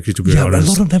go-to actually, to be Yeah, but a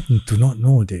honest. lot of them do not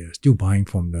know they're still buying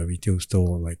from the retail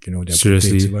store, like their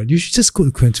Seriously? boutiques, but you should just go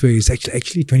to Queensway. It's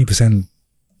actually 20%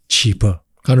 cheaper,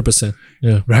 100%.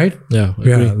 Yeah. right? Yeah.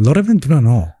 Yeah, Agree. a lot of them do not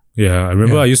know. Yeah, I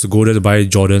remember I used to go there to buy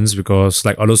Jordans because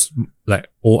like all those like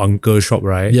old uncle shop,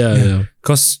 right? Yeah.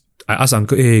 Because I asked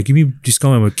uncle, hey, give me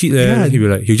discount. I'm a kid there.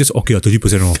 Yeah. He'll just, okay,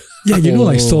 30% off. Yeah,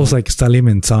 like stores like Salim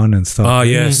and Son and stuff. Ah,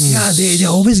 yes. Yeah, they're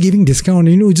always giving discount.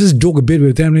 Just joke a bit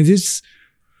with them. They'll just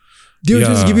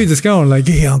give you a discount. Like,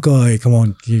 hey, uncle, hey, come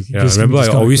on. Yeah, I remember I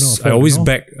always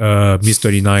back Miss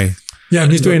 29. Yeah,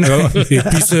 Miss 29. Hey,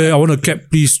 please, I want a cap,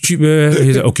 please, cheap.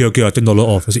 He's like, okay, $10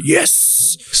 off. I said,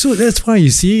 yes. So that's why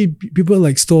you see people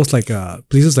like stores like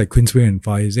places like Queensway and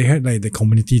Fires. They had like the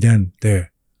community then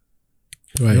there.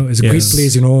 Right. It's a great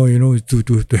place,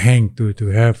 to hang, to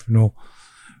have.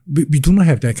 We do not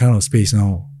have that kind of space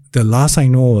now. The last I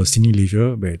know was Cine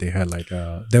Leisure, where they had like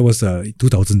that was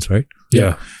 2000s, right?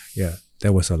 Yeah. Yeah,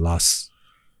 that was the last.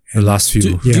 The last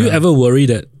few. Do you ever worry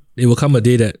that it will come a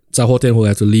day that Zaho Tian will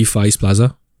have to leave Far East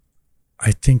Plaza?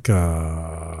 I think.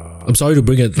 I'm sorry to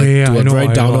bring it to a very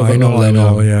down I know,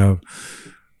 level. yeah.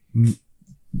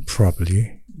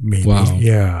 Probably, maybe. Wow.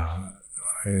 Yeah.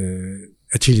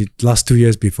 Actually, last 2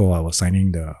 years before I was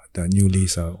signing the new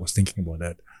lease, I was thinking about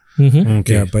that. Mm-hmm.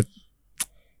 Okay. Yeah, but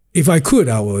if I could,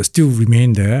 I would still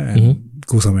remain there and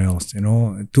go somewhere else.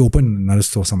 To open another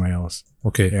store somewhere else.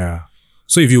 Okay. Yeah.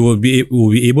 So if you will be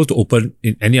able to open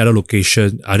in any other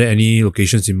location, are there any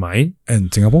locations in mind?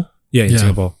 And Singapore, Yeah, in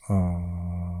Singapore.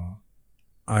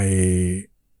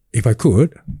 if I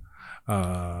could,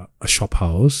 a shop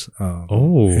house.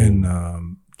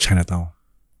 In Chinatown.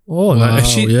 Oh, Wow,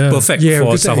 actually yeah. perfect Yeah, for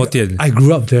because Zaho Tian. I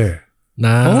grew up there.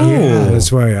 Nah. Yeah,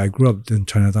 that's why I grew up in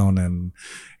Chinatown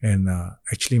and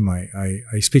actually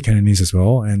I speak Cantonese as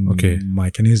well, and my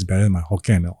Cantonese is better than my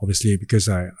Hokkien, obviously, because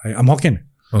I'm Hokkien.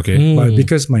 Okay. But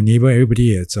because my neighbor,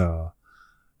 everybody, it's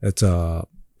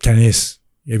Cantonese.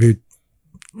 If you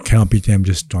cannot beat them,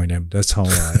 just join them. That's how.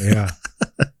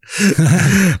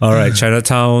 All right,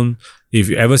 Chinatown. If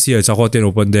you ever see a Zaho Tian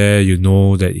open there, you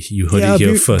know that you heard it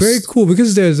here first. Very cool,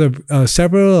 because there's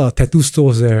several tattoo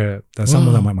stores there. That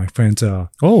some of my friends are.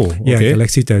 Oh, okay. Yeah,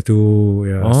 Galaxy Tattoo.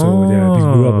 Yeah, so they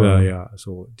grew up there. Yeah,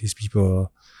 so these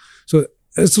people. So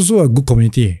it's also a good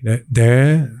community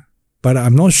there. But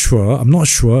I'm not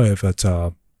sure if it's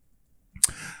a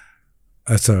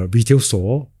retail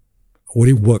store, would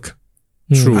it work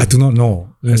True. I do not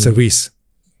know. It's a risk.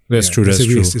 That's true. That's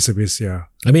true. It's a risk. Yeah.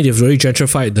 I mean, they've really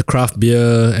gentrified the craft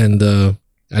beer and the,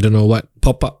 I don't know what,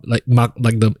 pop-up,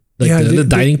 the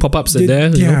dining pop-ups are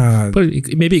there. You know? But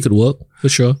maybe it could work, for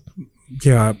sure.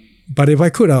 Yeah. But if I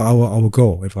could, I will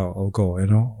go. If I'll go, I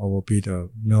will be the,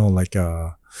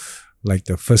 like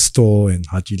the first store in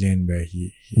Haji Lane where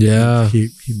he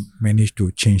managed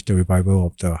to change the revival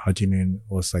of the Haji Lane.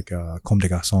 Was like a Comme des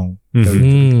Garçons,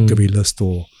 the Guerrilla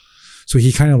store. So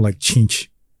he kind of like changed.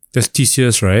 That's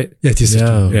TCS, right? Yeah,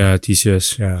 TCS. Yeah,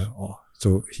 TCS. Yeah.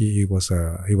 So he was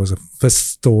a first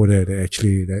store there that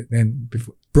actually then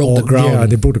broke the ground. Yeah,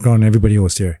 they broke the ground. Everybody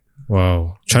was there.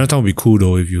 Wow, Chinatown would be cool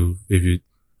though if you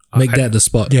make that the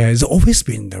spot. Yeah, it's always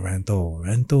been the rental.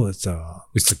 Rental is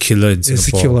it's the killer in Singapore. It's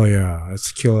a killer. Yeah,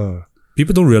 it's a killer.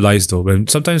 People don't realize though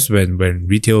sometimes when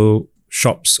retail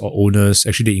shops or owners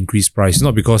actually they increase price,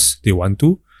 not because they want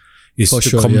to, it's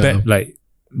to combat like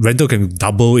rental can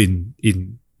double in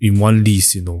one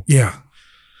lease. Yeah.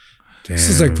 Damn. This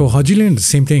is like for Haji Lane, the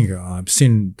same thing. I've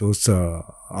seen those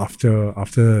after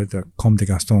the Comme des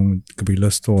Garçons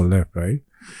Guerrilla store left, right?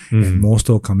 And more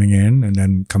store coming in and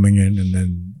then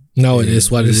now it is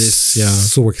what it is. Yeah,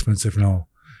 so expensive now.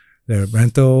 The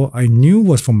rental I knew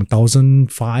was from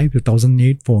 1,500 to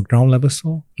 1,800 for a ground level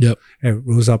store. Yep, and it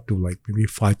rose up to like maybe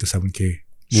 5 to 7K.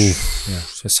 Oof, yeah,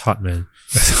 that's hard, man.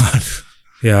 That's hard.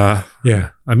 Yeah.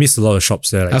 I missed a lot of shops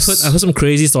there. Like I've heard some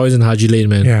crazy stories in Haji Lane,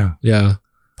 man. Yeah.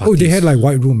 Parties. Oh, they had like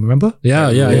White Room, remember?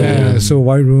 Yeah. So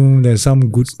White Room, there's some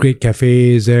great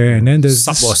cafes there, and then there's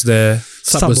Sub was there.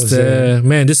 Sub was there.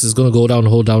 Man, this is gonna go down a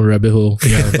whole down rabbit hole.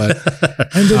 Yeah, but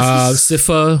and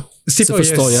Cipher store,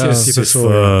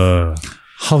 store.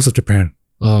 House of Japan.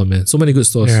 Oh man, so many good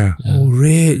stores. Yeah. Oh,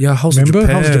 right. Yeah, House of Japan.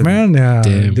 House of Japan? Yeah.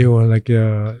 Damn. They were like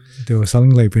they were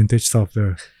selling like vintage stuff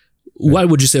there. What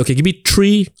would you say? Okay, give me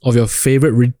 3 of your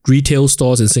favorite retail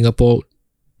stores in Singapore,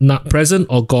 not present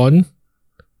or gone.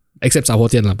 Except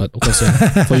Sahotian, but of course,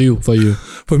 yeah. For you.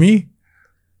 For me,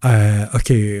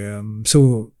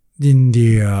 so in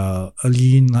the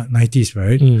early 90s,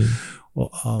 right?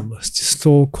 A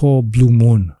store called Blue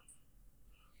Moon.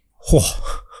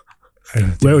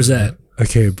 Where was that?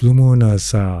 Okay, Blue Moon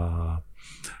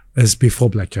is before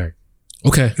Blackjack.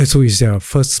 Okay. And so it's their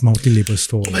first multi-label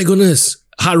store. Oh my goodness.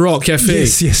 Hard Rock Cafe.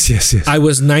 Yes. I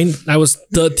was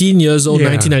 13 years old,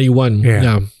 1991.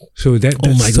 Yeah. So that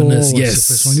oh my store goodness, was yes.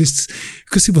 the first one.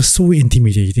 Because it was so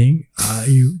intimidating. I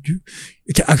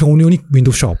can only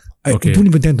window shop. I don't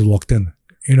even dare to walk in.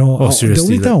 Seriously, the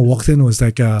only time I walked in was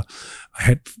like I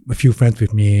had a few friends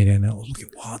with me, and I was looking.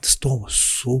 Wow, the store was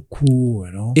so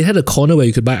cool. It had a corner where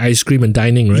you could buy ice cream and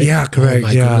dining, right? Yeah, correct. Oh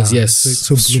my goodness, yes.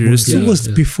 So it was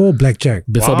before Blackjack.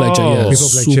 Before Blackjack, yeah. Before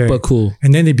Blackjack. Super cool.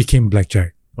 And then it became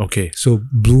Blackjack. Okay. So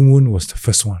Blue Moon was the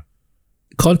first one.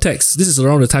 Context, this is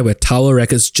around the time where Tower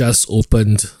Records just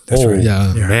opened. That's right.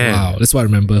 Yeah. Man. Wow, that's what I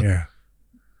remember. Yeah.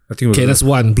 I think that's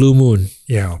one, Blue Moon.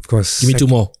 Yeah, of course. Give me 2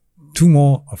 more. 2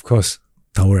 more, of course,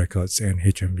 Tower Records and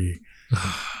HMV.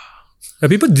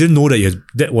 People didn't know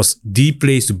that was the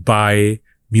place to buy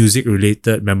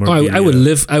music-related memorabilia. I would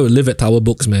live at Tower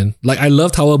Books, man. Like, I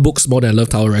love Tower Books more than I love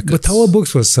Tower Records. But Tower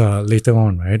Books was later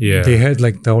on, right? Yeah. They had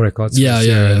like Tower Records. Yeah.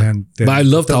 And then But I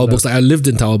love Tower Books. Like, I lived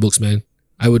in Tower Books, man.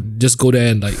 I would just go there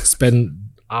and like spend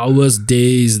hours,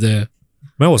 days there.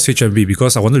 Mine was HMV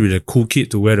because I wanted to be the cool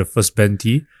kid to wear the first band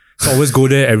tee. So I always go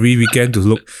there every weekend to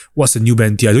look what's the new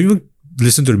band tee. I don't even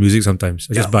listen to the music sometimes.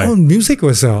 I just buy. Oh, music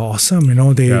was awesome.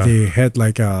 They had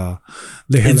like a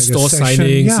in-store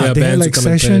signings. Yeah, they had like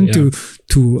session to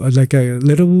like a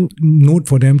little note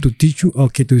for them to teach you.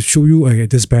 Okay, to show you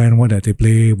this band what they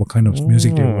play, what kind of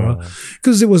music they were.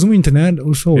 Because there was no internet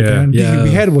also.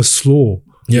 We had was slow.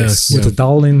 Yes, with the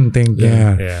dial-in thing.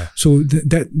 Yeah. So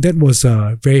that was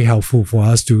very helpful for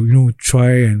us to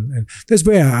try and that's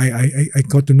where I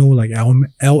got to know like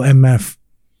LMF.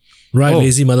 Right,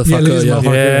 Lazy Motherfucker.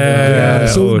 Yeah.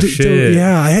 So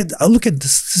I look at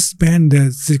this band,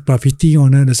 there's graffiti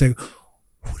on it. It's like,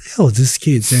 who the hell are these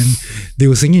kids? And they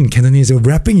were singing in Cantonese, they were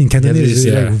rapping in Cantonese.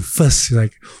 Like first,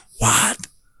 like, what?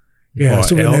 Yeah,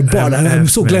 so when I bought, I'm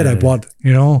so glad I bought,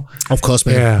 Of course,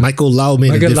 man. Yeah. Michael Lau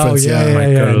made a difference.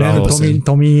 And then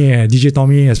Tommy, DJ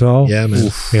Tommy as well. Yeah, man.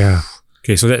 Oof. Yeah.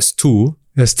 Okay, so that's 2.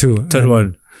 That's 2.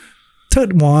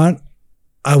 Third one,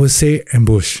 I would say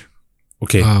Ambush.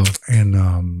 Okay. Wow. And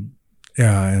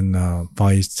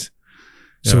Feist.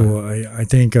 So I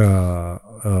think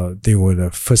they were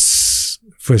the first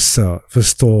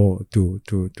store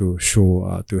to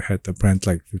show to have the brands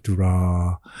like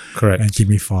Futura, correct, and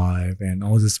Gimme 5 and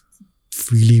all these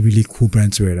really cool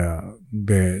brands where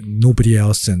nobody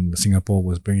else in Singapore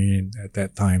was bringing in at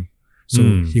that time. So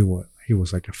he he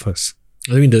was like the first.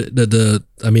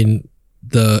 I mean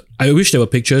I wish there were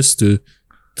pictures to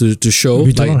show.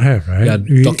 We don't have, right?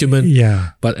 Yeah, document.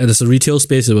 Yeah. But as a retail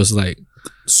space, it was like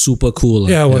super cool.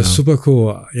 Yeah, it was super cool.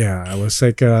 Yeah, it was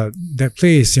like that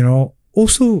place,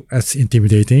 also as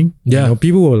intimidating. Yeah.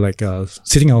 People were like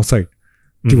sitting outside.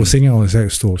 They were sitting outside the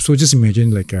store. So just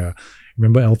imagine like,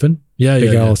 remember Alvin? Yeah, the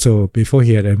yeah, guy yeah. also, before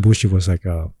he had ambushed, he was like,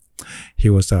 I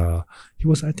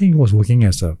think he was working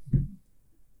as a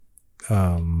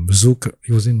Zouk.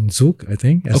 He was in Zouk, I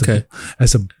think.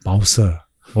 As a bouncer.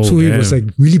 Oh, so he was like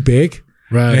really big.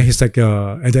 Right. And he's like,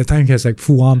 at that time, he has like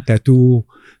full arm tattoo.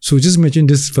 So just imagine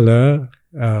this fella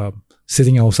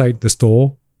sitting outside the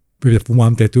store with a full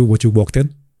arm tattoo. Would you walked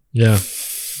in? Yeah.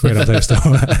 Right outside the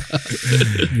store.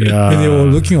 Yeah. And they were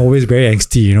looking always very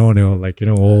angsty, They were like,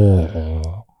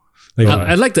 Like,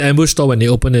 I like the ambush store when they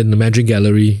opened in the Mandarin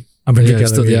Gallery.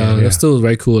 That's still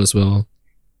very cool as well.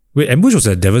 Wait, Ambush was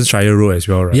at Devonshire Road as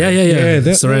well, right?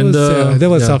 Yeah. Surrender. That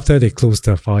was after they closed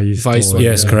the Far East. store.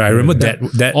 Yes, correct. I remember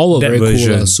that All were that very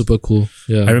version. cool, super cool.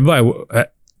 Yeah. I remember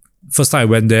first time I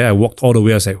went there, I walked all the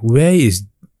way. I was like, where is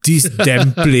this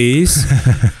damn place?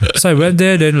 So I went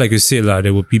there, then like you said,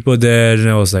 there were people there. Then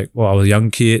I was like, I was a young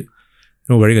kid,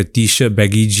 wearing a t-shirt,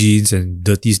 baggy jeans and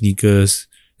dirty sneakers.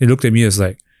 They looked at me as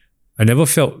like, I never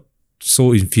felt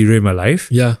so inferior in my life.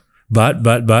 Yeah. But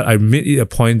I made it a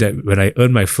point that when I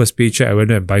earned my first paycheck, I went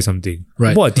there and buy something.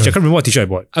 Right. I bought a t-shirt. I can't remember what t-shirt I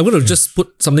bought. I would have just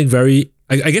put something very...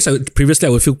 I guess previously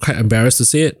I would feel quite embarrassed to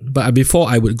say it, but before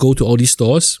I would go to all these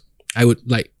stores, I would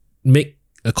like make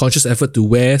a conscious effort to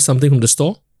wear something from the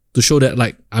store to show that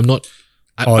like I'm not...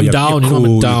 I'm down, you're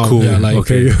cool, I'm down. Cool. Yeah, like,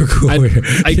 okay, you're cool.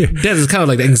 That is kind of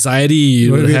like the anxiety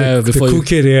you would have the before cool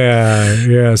kid,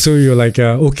 yeah. So you're like,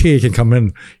 okay, you can come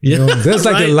in. That's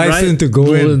like a license to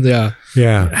go in. Yeah.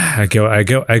 Yeah. I get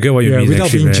what you mean. Without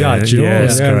actually, being man. judged,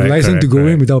 Yes, correct, license to go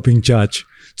correct. in without being judged.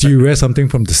 Do you wear something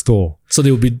from the store? So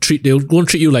they won't treat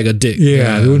you like a dick.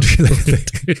 Yeah, they won't treat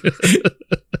like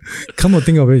Come on,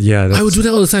 think of it. Yeah, I would do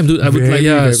that all the time, dude. I would very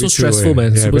so true, stressful,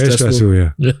 man. Yeah, Super very stressful.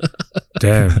 Yeah.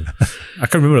 Damn. I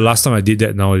can't remember the last time I did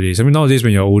that nowadays. I mean, nowadays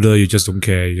when you're older, you just don't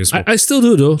care. You just I still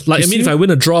do though. Like, if I win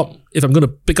a drop, if I'm gonna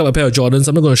pick up a pair of Jordans,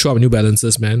 I'm not gonna show up New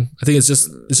Balances, man. I think it's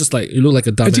just like you look like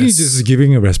a dumbass. I think it's just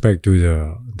giving a respect to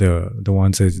the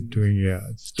ones that's doing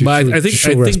But I think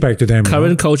show respect to them.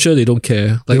 Current culture, they don't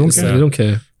care. Like they don't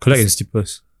care. collect in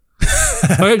slippers.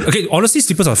 Okay, honestly,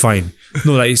 slippers are fine.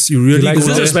 No, like you really like go It's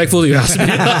there- disrespectful, you ask me.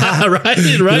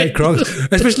 Right? Like Crocs,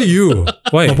 especially you.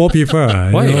 Why? Of all people,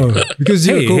 Why? Because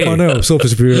you're Hey, a co-founder of Soap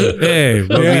Superior. Hey,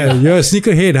 but Yeah, you're a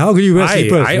sneakerhead. How can you wear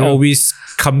slippers? I always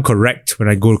come correct when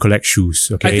I go to collect shoes.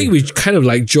 Okay, I think we kind of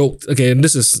like joked, okay, and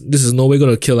this is no way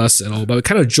gonna kill us at all, but we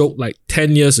kind of joked like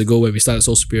 10 years ago when we started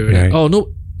Soul Superior. Right. Oh,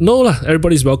 no lah,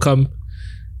 everybody's welcome.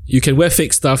 You can wear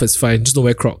fake stuff, it's fine. Just don't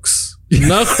wear Crocs.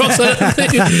 No Crocs. I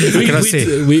cannot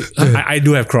say. I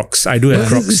do have Crocs. I do have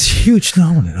Crocs. It's huge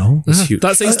now, It's huge.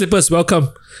 That's saying slippers, welcome.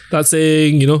 That's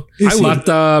saying, It's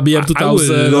Bata, BM 2000. I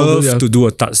would love to do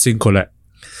a Tatsing collab.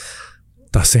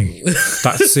 Tatsing.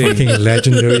 Tatsing. Fucking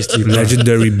legendary slipper.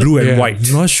 Legendary blue and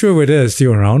white. Not sure whether it's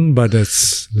still around, but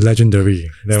it's legendary.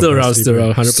 Still around,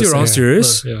 100%. Still around,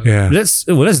 serious? Yeah. Yeah. Let's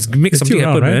make It's something still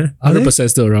around, happen, right? man. 100%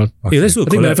 still around. Hey, let's do a I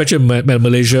think collab. manufactured in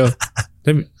Malaysia.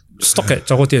 Then stock at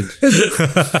Zhao Guo Tian.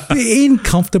 It ain't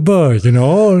comfortable,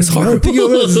 It's horrible.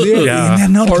 Yeah. They're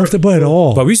not comfortable at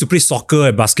all. But we used to play soccer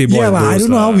and basketball. yeah, and but I those, don't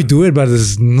know how we do it, but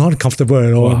it's not comfortable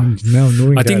at all. Wow. Now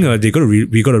knowing I think that.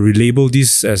 we gotta relabel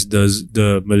this as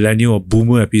the millennial or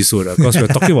boomer episode because we're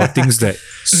talking about things that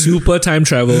Super time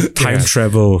travel. time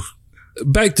travel.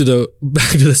 Back to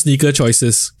the sneaker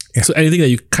choices. Yeah. So anything that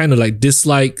you kind of like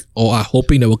dislike or are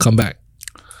hoping that will come back.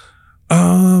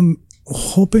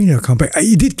 Hoping they'll come back.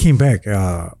 It did came back.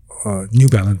 New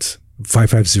Balance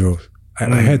 550.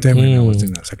 And I had them when I was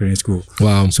in secondary school.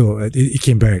 Wow. So it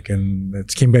came back, and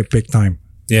it came back big time.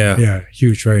 Yeah. Yeah,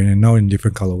 huge, right? And now in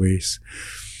different colorways.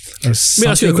 Let me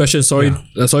ask you a question. Sorry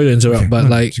to interrupt, Okay. but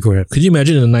like, Go ahead. could you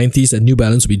imagine in the 90s that New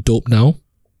Balance would be dope now?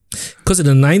 Because in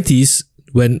the 90s,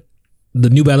 when the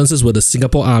New Balances were the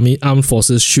Singapore Armed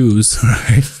Forces shoes,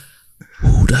 Right.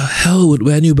 who the hell would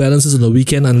wear New Balances on the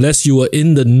weekend unless you were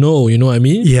in the know? You know what I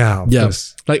mean? Yeah, of Yeah.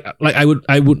 course. Like I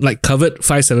would like covet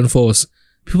 574s.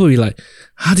 People will be like,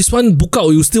 this one book out,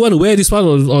 you still want to wear this one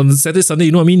on Saturday, Sunday,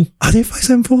 you know what I mean? Are they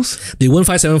 574s? They weren't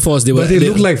 574s. But they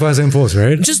look like 574s,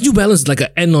 right? just New Balance like an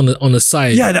N on the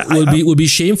side. Yeah, that- would be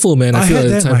shameful, man. I feel at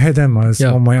the time. I had them.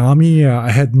 Yeah. On my army,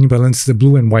 I had New Balance, the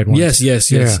blue and white ones.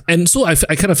 Yes. Yeah. And so I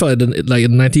kind of felt like in the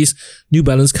 90s, New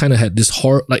Balance kind of had this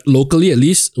horror, like locally at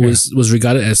least, was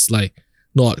regarded as like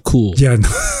not cool. Yeah.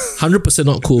 100%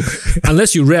 not cool.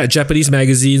 Unless you read Japanese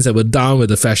magazines that were down with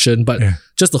the fashion, but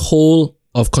just the whole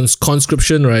of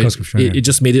conscription, right? It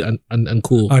just made it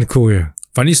uncool. Uncool, yeah.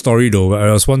 Funny story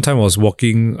though. One time I was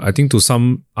walking, I think, to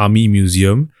some army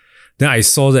museum. Then I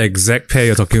saw the exact pair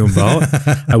you're talking about.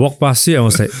 I walked past it and I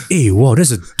was like, hey, wow,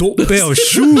 that's a dope pair of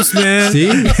shoes, man. See?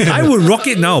 I would rock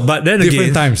it now, but then Different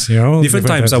again, times, you know. different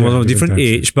times. I was on a different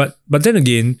age. But then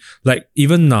again, like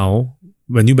even now,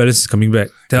 when New Balance is coming back,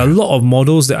 there are a lot of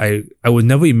models that I would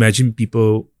never imagine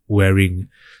people wearing.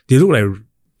 They look like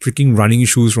freaking running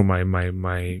shoes from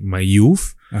my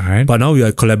youth. Alright. But now we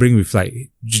are collaborating with like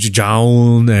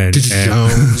Jown and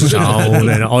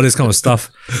all this kind of stuff.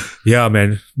 Yeah,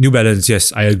 man. New Balance,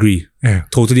 yes, I agree. Yeah.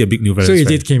 Totally a big New Balance. So it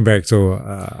fan. did came back. So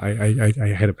I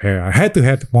had a pair. I had to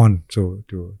have one to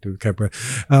capture.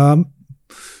 The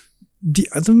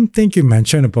other thing you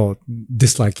mentioned about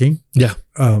disliking. Yeah.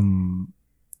 I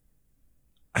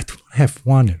don't have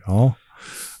one at all.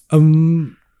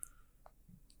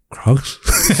 Crocs.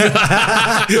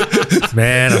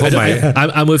 Man, I hope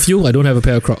I'm with you. I don't have a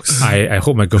pair of Crocs. I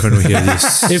hope my girlfriend will hear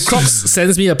this. If Crocs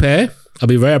sends me a pair, I'll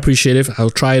be very appreciative. I'll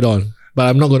try it on. But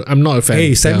I'm not a fan.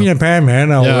 Hey, send me a pair,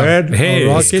 man. I'll wear it. Hey, I'll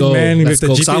rock let's it, go. man. Let's With the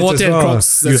go. GPS as well.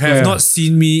 Crocs. You Let's have go. not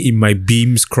seen me in my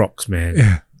Beams Crocs, man.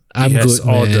 Yeah. I'm It has good,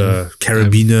 all man. the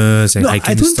carabiners and No,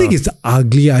 hiking I don't stuff. think it's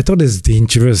ugly. I thought it's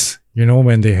dangerous. You know,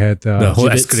 when they had the whole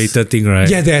Gibbets. escalator thing, right?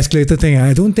 yeah, the escalator thing.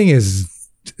 I don't think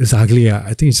it's ugly.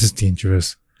 I think it's just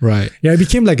dangerous. Right. Yeah, it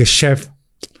became like a chef.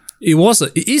 It is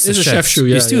It's a chef shoe,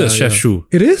 yeah, It's still yeah, a chef yeah. shoe.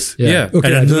 It is? Yeah. Okay,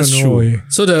 And a I don't nurse know. shoe.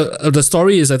 So the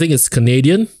story is, I think it's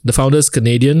Canadian. The founder's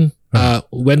Canadian.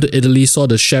 Went to Italy, saw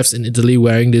the chefs in Italy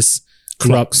wearing this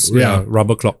Clocks. Yeah,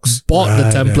 rubber clocks. bought the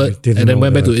Right, template, I didn't and then know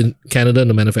went back that. to Canada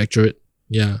to manufacture it.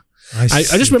 Yeah. I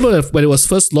see. just remember when it was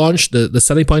first launched, the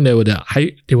selling point they were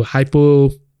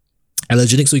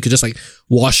hypoallergenic, so you could just like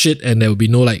wash it and there would be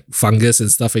no like fungus and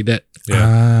stuff like that.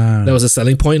 Yeah. That was a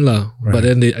selling point lah. Right. But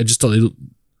then I just thought it looked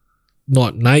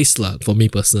not nice lah for me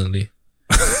personally.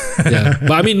 Yeah,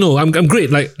 but I mean no, I'm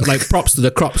great. Like props to the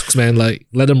Crocs, man. Like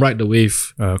let them ride the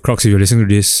wave. Crocs, if you're listening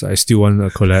to this, I still want a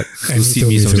collab. I To see need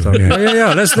me to some visit, stuff. yeah.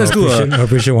 Yeah. Let's do I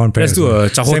appreciate one pair. let's do a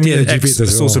Send me the Chahotian X GPS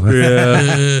as So well.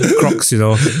 Superior Crocs. You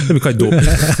know, that'd be quite dope.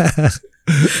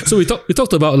 So we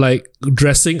talked about like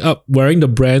dressing up, wearing the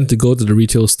brand to go to the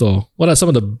retail store. What are some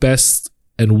of the best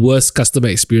and worst customer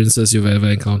experiences you've ever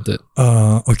encountered?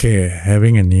 Okay,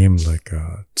 having a name like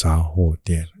Zhao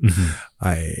Dian,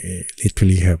 I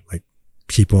literally have like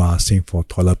people asking for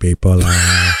toilet paper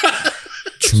lah,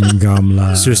 chewing gum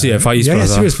lah. Seriously, at Far East yeah,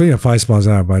 Plaza. seriously at Far East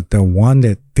Plaza. But the one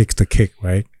that takes the cake,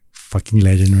 right? Fucking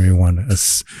legendary one.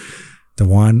 Is the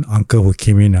one uncle who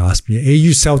came in and asked me, "Hey,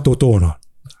 you sell Toto or not?"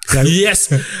 Like, Yes,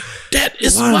 that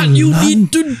is What what you none-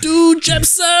 need to do,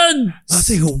 Jebson. I was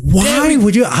like, why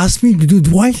would you ask me to do?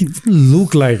 Why it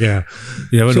look like You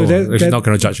never So know. that- Actually, that- now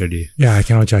cannot judge already. Yeah, I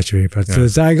cannot judge you, but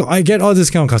I get all this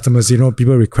kind of customers, you know,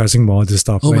 people requesting all this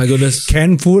stuff. Oh my like goodness.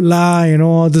 canned food lah, you know,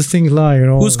 all these things lah, you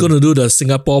know. Who's gonna do the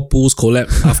Singapore Pools collab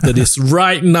after this?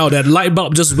 Right now, that light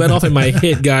bulb just went off in my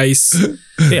head, guys.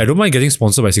 Hey, I don't mind getting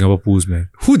sponsored by Singapore Pools, man.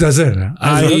 Who doesn't?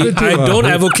 I don't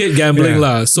advocate gambling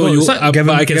lah. So No, you, it's not but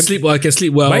gambling. I can sleep. I can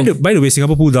sleep well. By the way,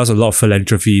 Singapore Pool does a lot of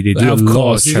philanthropy. They do Of a lot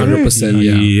course, of charity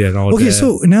 100%, and all Okay, that.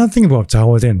 so another thing about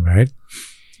Zhao then, right?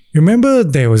 You remember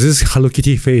there was this Hello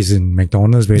Kitty face in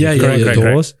McDonald's where Yeah, they yeah, cracked yeah. the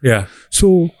doors. Yeah.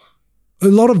 So a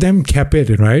lot of them kept it,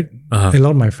 right? Uh-huh. A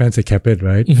lot of my friends, they kept it,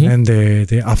 right? Mhm. And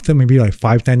they after maybe like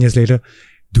 5-10 years later,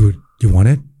 dude, you want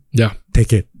it? Yeah,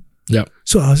 Take it. yeah,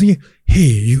 So I was thinking,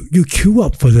 hey, you queue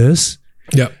up for this.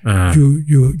 yeah.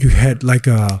 You had like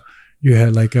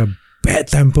a bad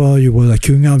temper. You were like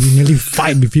queuing up. You nearly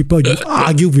fight with people. You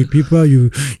argue with people.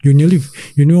 You nearly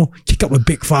kick up a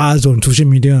big fuss on social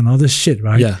media and all this shit,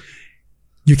 right? Yeah.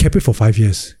 You kept it for 5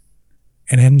 years,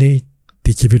 and then they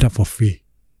give it up for free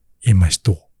in my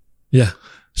store. Yeah.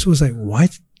 So it's like, why?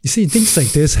 You see, things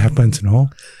like this happens, you know.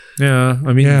 Yeah.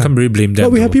 I mean, Yeah. you can't really blame them.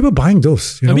 But we have though. people buying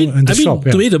those, you know, in the shop.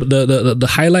 to me, the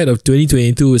highlight of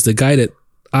 2022 is the guy that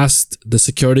asked the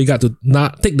security guard to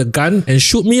not take the gun and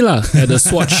shoot me lah at the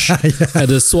Swatch, at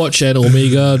the Swatch and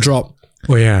Omega drop.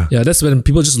 Oh yeah, Yeah, that's when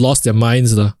people just lost their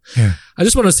minds lah. yeah. I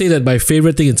just want to say that my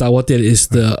favorite thing in Tawatel is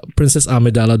the Princess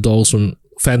Amidala dolls from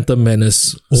Phantom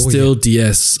Menace. Still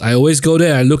DS. I always go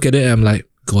there, I look at it, and I'm like,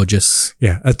 gorgeous.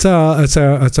 Yeah, it's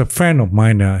a friend of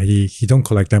mine. He don't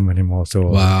collect them anymore. So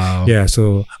Wow. yeah.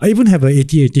 So I even have a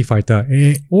 8080 fighter.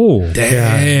 Oh. Yeah,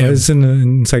 Damn. it's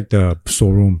inside the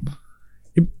showroom.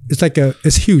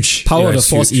 It's huge. Power of the it's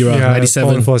Force huge. era, Yeah, 97.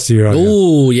 Power of the Force era.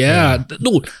 Oh, yeah.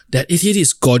 No, that 88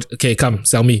 is god. Okay, come,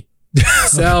 sell me.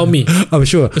 Sell me. I'm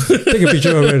sure. Take a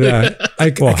picture of it.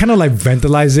 I kind of like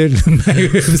vandalize it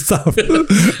with stuff.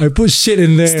 I put shit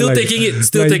in there. Still like, taking it.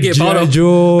 Still like taking it. G.I.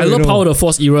 Joe, I love Power of the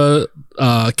Force era.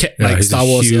 Like he's Star a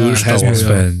Wars. huge Star Wars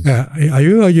fan. Yeah. Are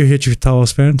you a huge Star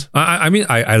Wars fan? I mean,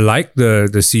 I like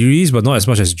the series, but not as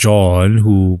much as John,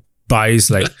 who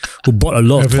bought a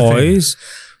lot of toys.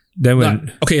 Then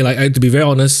when to be very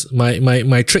honest,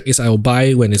 my trick is I'll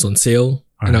buy when it's on sale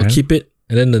and I'll keep it.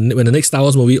 And then when the next Star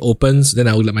Wars movie opens, then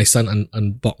I will let my son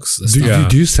unbox the stuff.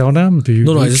 Do you sell them? Do you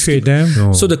I just trade them?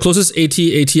 No. So the closest AT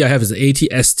I have is the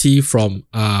AT-ST from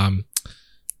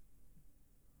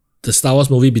the Star Wars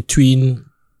movie between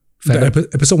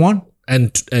episode 1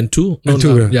 and 2. No, and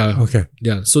 2, yeah. Okay.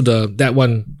 Yeah. So that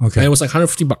one. Okay. And it was like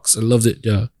 $150. I loved it.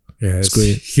 Yeah. Yeah, it's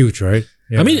great. Huge, right?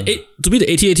 Yeah. I mean, to me, the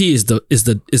AT-AT is the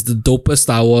dopest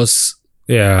Star Wars.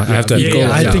 I have to admit.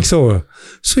 I think so.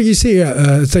 So you see,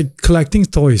 it's like collecting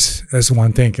toys. That's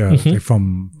one thing. Like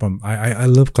from I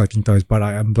love collecting toys, but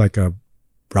I am like a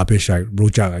rubbish like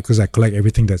rojak because I collect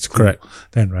everything that's cool. Correct.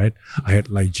 Then right, I had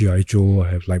like G.I. Joe. I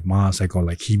have like Mars. I got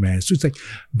like He-Man. So it's like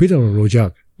a bit of a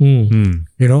rojak, you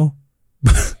know.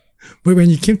 But when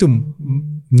you came to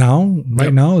now,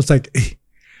 now, it's like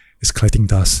it's collecting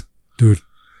dust, dude.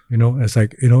 You know, it's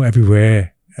like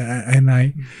everywhere,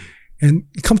 and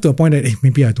it comes to a point that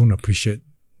maybe I don't appreciate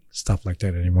stuff like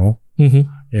that anymore.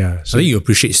 Yeah. So I think you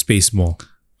appreciate space more.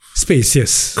 Space,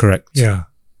 yes. Correct. Yeah.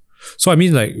 So I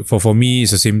mean, like for me,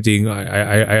 it's the same thing.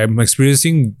 I'm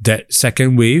experiencing that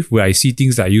second wave where I see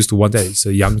things that I used to want as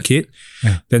a young kid.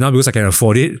 Yeah. Then now because I can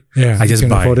afford it, I just you can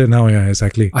buy. afford it now. Yeah,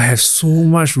 exactly. I have so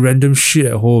much random shit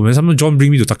at home. And sometimes John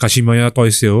bring me to Takashimaya toy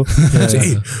sale. I say,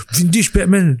 hey, vintage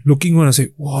Batman looking one. I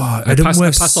say, wow, I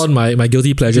pass on my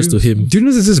guilty pleasures to him. Do you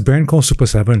know there's this brand called Super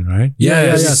 7, right?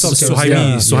 Yeah.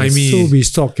 Sohaimi. Sohaimi. So we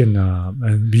stock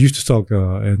and we used to stock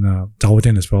in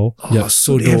Taoten as well. Yeah,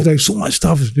 so they have like so much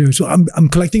stuff. So I'm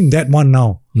collecting that one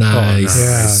now. Nice.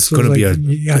 Yeah, it's so gonna like,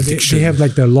 be a they have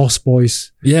like the Lost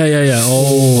Boys. Yeah.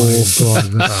 Oh my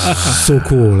god, so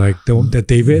cool! Like the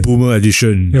David Boomer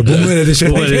edition. Yeah, Boomer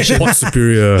edition. Boomer edition. Pot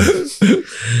Superior.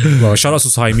 Well, shout out to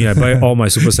Sohaimi. I buy all my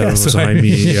Super 7 from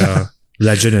Sohaimi. Yeah.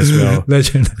 Legend as well.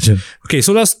 Legend. Okay,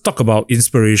 so let's talk about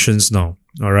inspirations now.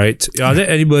 All right. Are there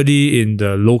anybody in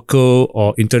the local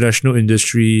or international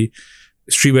industry,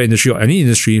 streetwear industry, or any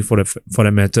industry for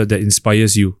that matter that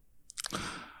inspires you?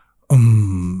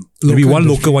 Maybe one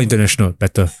local, one international.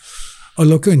 Better. A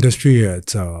local industry,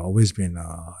 it's always been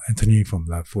Anthony from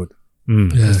Left Foot.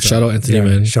 Yeah, shout out Anthony,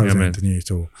 man. Shout out Anthony.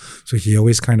 So he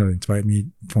always kind of inspired me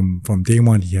from day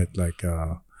one. He had like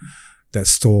that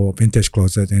store, Vintage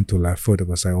Closet, into Left Foot. It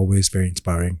was like always very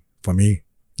inspiring for me.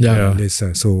 Yeah.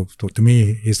 So to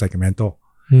me, he's like a mentor,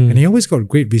 and he always got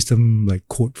great wisdom like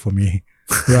quote for me.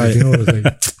 Right. You know, it was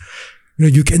like,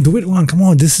 you can do it, one. Come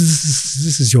on, this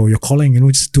is your calling.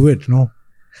 Just do it.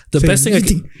 The best thing,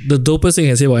 the dopest thing I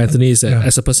can say about Anthony is that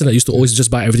as a person that used to always just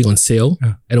buy everything on sale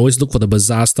and always look for the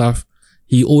bazaar stuff,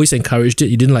 he always encouraged it.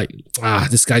 He didn't like,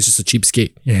 this guy's just a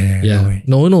cheapskate.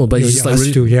 No, but he's just like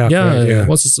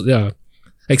really,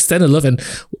 extend the love. And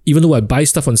even though I buy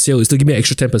stuff on sale, he still give me an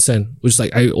extra 10%, which is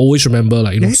like, I always remember,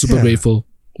 like, super grateful.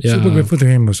 Yeah. Super grateful to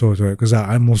him also, because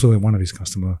I'm also one of his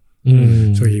customers.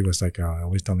 So he was like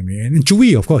always telling me, and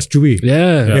Chewy, of course, Chewy.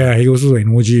 Yeah, he also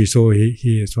an OG, so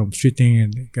he is from street thing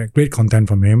and got great content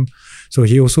from him. So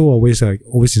he also always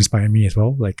inspired me as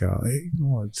well, like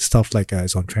stuff like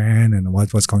it's on trend and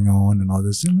what's going on and all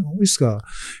this. Always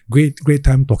great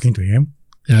time talking to him.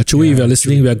 Yeah, Chewy, if you're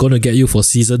listening, we are going to get you for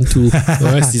season 2.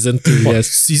 Alright, season 2, yes.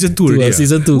 Season 2 already.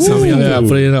 Season 2 coming up,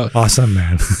 putting it out. Awesome,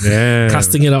 man. Yeah.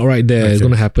 Casting it out right there. Okay. It's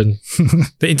going to happen.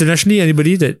 Internationally,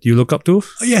 anybody that you look up to?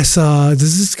 Yes, there's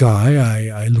this guy.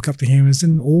 I look up to him and said,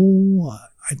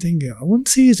 I think, I wouldn't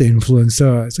say he's an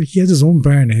influencer. So he has his own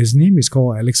brand. His name is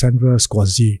called Alexandra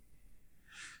Squazzi.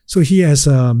 So he has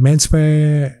a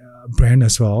menswear brand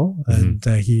as well. And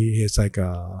he is like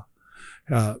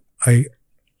I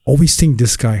always think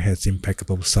this guy has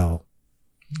impeccable style.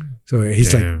 So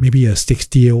he's like maybe a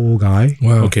 60-year-old guy.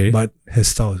 Wow. Okay. But his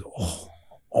style is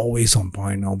always on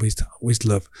point, always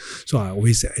love. So I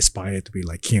always aspire to be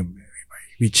like him. If I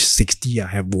reach 60, I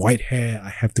have white hair, I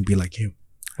have to be like him.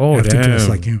 I have to dress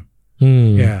like him.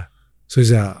 Yeah. So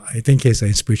I think he's an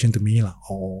inspiration to me. Like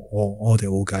all the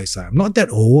old guys. I'm not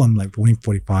that old. I'm like only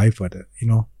 45, but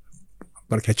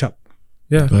gotta catch up.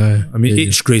 Yeah. I mean,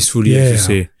 age gracefully, as you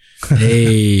say.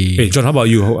 Hey, John, how about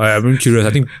you? I'm curious. I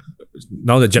think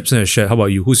now that Jebson has shared, how about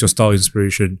you? Who's your style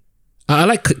inspiration? I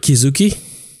like Kizuki.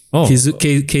 Oh,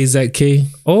 KZK.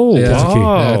 Oh, yeah,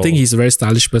 wow. Yeah, I think he's a very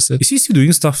stylish person. Is he still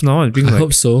doing stuff now? I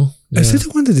hope so. Is he the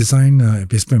one that designed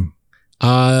Bisping?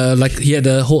 Like he had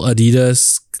the whole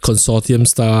Adidas consortium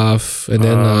stuff, and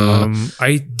then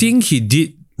I think he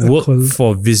did work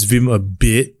for Visvim a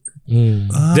bit.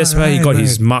 That's why he got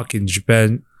his mark in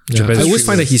Japan. I always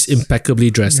find that he's impeccably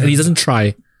dressed, and he doesn't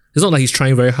try. It's not like he's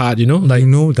trying very hard, Like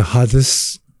the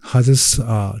hardest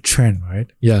trend, right?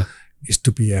 Yeah, is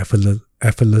to be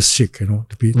effortless chic, to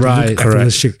look Correct.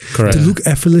 effortless chic. Correct. To look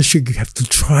effortless chic, you have to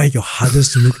try your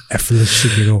hardest to look effortless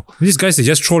chic, These guys, they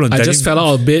just troll and I just fell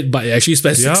out a bit, but I actually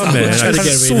spent 6 hours man, trying to get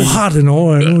it's ready. so hard,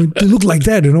 to look like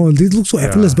that, They look so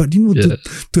effortless, but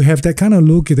to have that kind of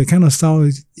look, that kind of style,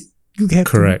 you have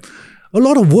Correct. a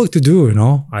lot of work to do,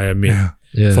 I admit.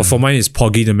 Yeah. For mine, it's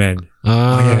Poggy the Man.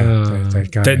 that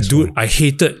guy. That as dude, well. I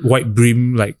hated white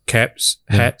brim like caps,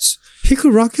 hats. He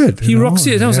could rock it. He rocks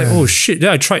it, and I was like, oh shit.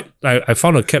 Then I tried. I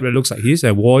found a cap that looks like his.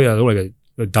 I wore it. I look like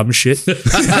a dumb shit.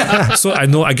 So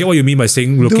I get what you mean by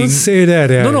saying looking. Don't say that.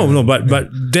 No. But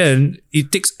then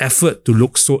it takes effort to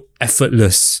look so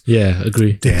effortless. Yeah,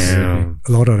 agree. Damn.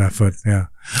 A lot of effort. Yeah,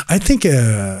 I think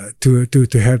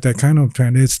to have that kind of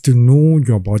trend is to know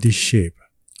your body shape.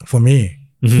 For me,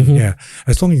 yeah,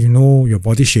 as long as you know your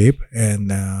body shape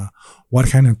and what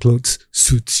kind of clothes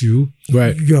suits you,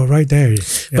 Right. you're right there.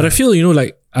 But I feel,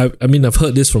 like, I mean, I've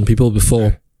heard this from people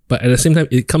before, but at the same time,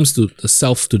 it comes to the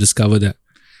self to discover that.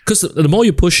 Because the more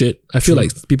you push it, I feel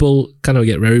like people kind of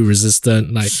get very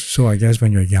resistant. Like, So I guess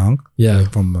when you're young, yeah,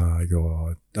 from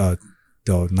your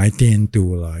 19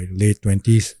 to like late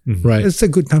 20s, right. it's a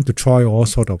good time to try all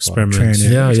sort of Experiments. trend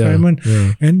and Yeah, experiment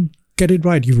yeah. and get it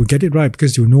right. You will get it right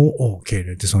because you know, okay,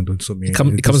 this one don't suit me.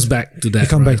 It comes back to that. It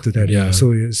comes right? back to that. Yeah.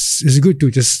 So it's good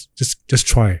to just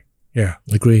try. Yeah.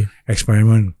 Agree.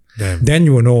 Experiment. Damn. Then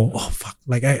you will know, oh fuck.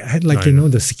 Like I had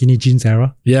the skinny jeans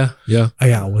era. Yeah, yeah.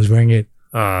 I was wearing it.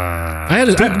 I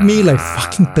Took me like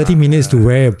fucking 30 minutes to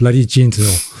wear a bloody jeans,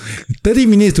 30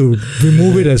 minutes to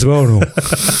remove it as well,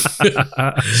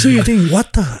 So you think,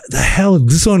 what the hell?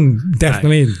 This one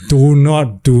definitely do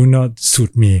not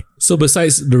suit me. So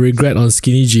besides the regret on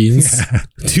skinny jeans,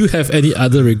 do you have any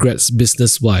other regrets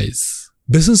business-wise?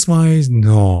 Business-wise,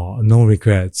 no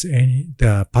regrets.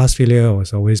 The past failure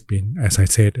has always been, as I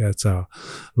said, it's a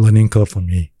learning curve for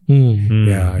me.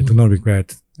 Yeah, I do not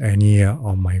regret any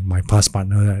of my past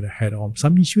partner that I had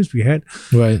some issues we had.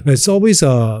 Right. It's always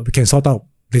we can sort out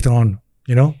later on.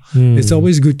 It's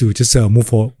always good to just move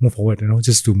forward.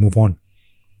 Just to move on.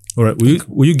 All right.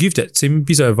 Will you give that same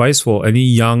piece of advice for any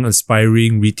young,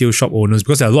 aspiring retail shop owners?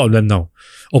 Because there are a lot of them now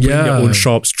opening their own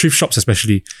shops, thrift shops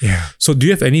especially. Yeah. So do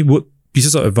you have any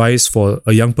pieces of advice for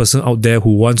a young person out there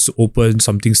who wants to open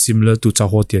something similar to Zhao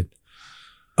Huo Tian?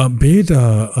 Be it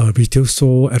a retail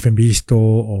store, F&B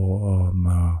store, or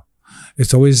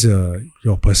it's always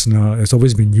your personal. It's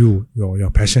always been your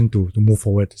passion to move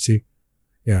forward. See,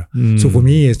 yeah. So for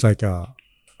me, it's like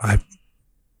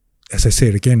as I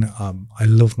said again, I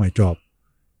love my job.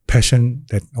 Passion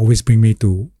that always bring me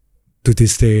to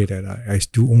this day that I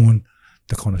still own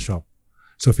the corner shop.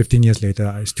 So 15 years later,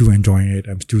 I still enjoying it.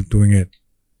 I'm still doing it.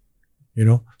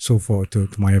 So to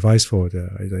my advice for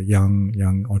the young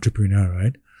entrepreneur,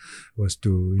 right, was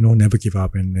to never give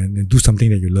up and do something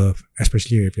that you love,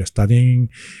 especially if you're studying.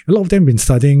 A lot of them been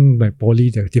studying like poly,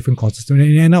 there are different courses, and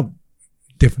they end up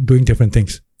doing different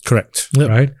things. Correct.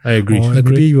 Right? I agree. Or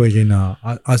maybe you're in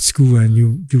art school and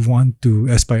you want to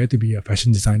aspire to be a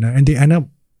fashion designer, and they end up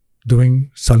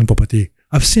selling property.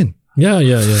 I've seen. Yeah.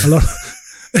 A lot.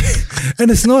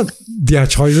 And it's not their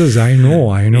choices. I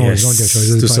know. Yes, it's not their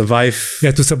choices to survive.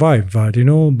 Yeah, to survive. But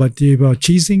but they were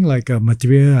chasing like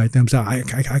material items. I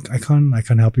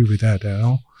can't help you with that.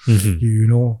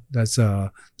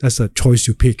 That's a choice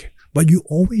you pick. But you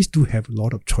always do have a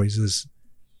lot of choices.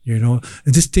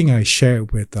 This thing I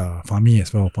shared with Fahmi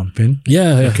as well from Finn.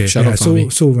 Yeah. Okay. Shout out Fahmi.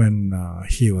 So when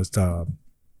he was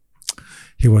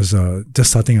just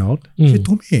starting out, he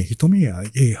told me,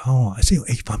 hey, how? I said,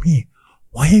 hey, Fahmi,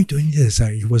 why are you doing this?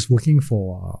 He was working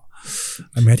for,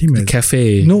 I met him at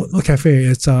cafe. No, not cafe.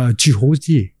 It's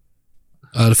Jihoji.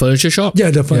 The furniture shop?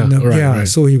 Yeah, Right.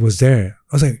 So he was there.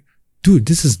 I was like, dude,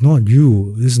 this is not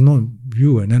you.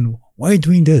 And then why are you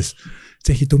doing this?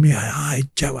 So he told me, I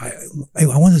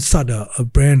want to start a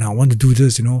brand. I want to do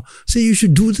this, Say, you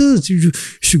should do this. You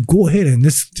should go ahead and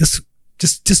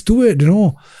just do it,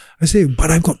 I say, but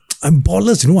I'm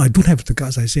ballless, I don't have the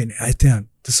guts. I think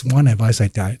this one advice I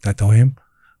tell him,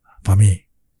 for me,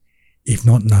 if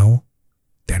not now,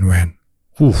 then when?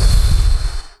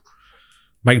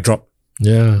 Mic drop.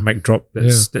 Yeah. Mic drop.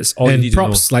 That's all you need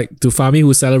props to know. like to Fahmi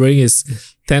who's celebrating his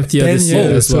 10th year this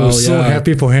year as well. So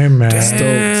happy for him, man.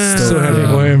 Stoked. So happy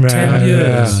for him, man. 10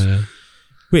 years. Yeah.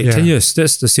 Wait, Yeah. 10 years.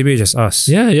 That's the same age as us.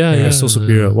 Yeah. So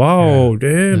superior. Wow,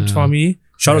 damn, Fahmi.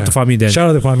 Shout out to Fahmi then. Shout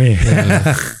out to Kwame.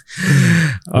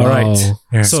 All right. Wow.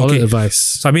 Yeah. So, Solid okay. advice.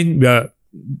 So, I mean, we are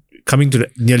coming to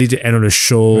nearly the end of the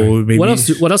show. Maybe What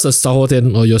else does Sao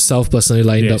Tian or yourself personally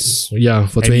lined Yes. up? Yeah,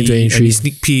 for any 2023.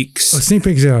 sneak peeks? Sneak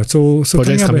peeks, yeah. So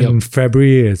Projects coming up coming in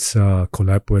February, it's a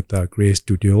collab with Grey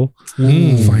Studio.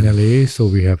 Finally, so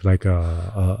we have like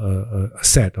a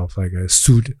set of like a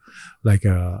suit, like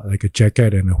a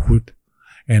jacket and a hood,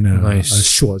 and a Nice.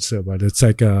 shorts. But it's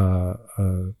like a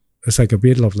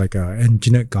bit of like a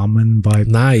engineered garment vibe.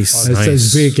 Nice.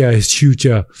 It's big, yeah. It's huge,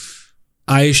 yeah.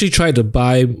 I actually tried to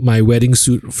buy my wedding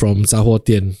suit from Sao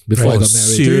Tian before I got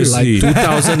married. seriously? Like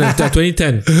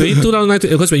 2010, 2009,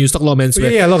 because when you stock a lot of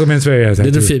menswear, Yeah, a lot of menswear. Yeah,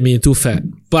 didn't fit me, too fat.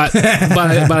 But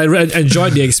I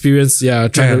enjoyed the experience. Yeah,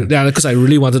 because I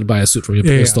really wanted to buy a suit from your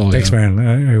Yeah, store. thanks, man.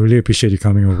 I really appreciate you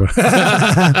coming over.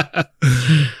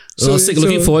 So sick.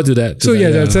 Looking forward to that.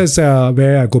 That's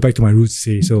where I go back to my roots.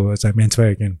 See, so it's like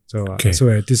menswear again. So so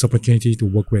I had this opportunity to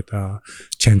work with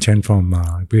Chen from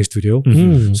Grey Studio.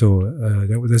 So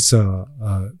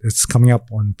that's coming up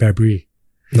on February.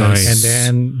 Nice. And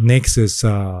then next is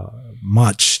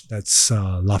March. That's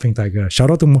Laughing Tiger. Shout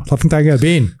out to Laughing Tiger,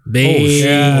 Bane.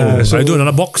 Oh, so I do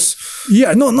another box.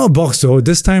 Yeah, not box though.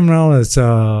 This time around, it's we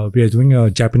are doing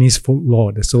a Japanese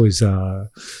folklore. So it's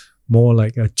more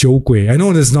like a jokwe. I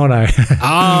know that's not that's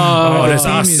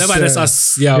us. That's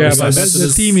us. Yeah, yeah, but but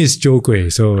the theme is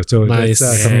jokwe. So Nice.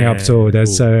 that's coming up. So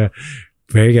that's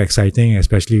very exciting,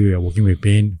 especially we are working with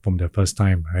Bane from the first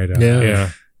time, right?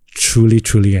 Yeah.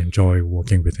 Truly enjoy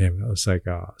working with him. It was like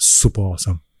super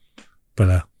awesome.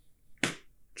 But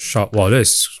Sharp. Wow,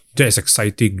 that's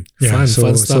exciting. yeah, Fun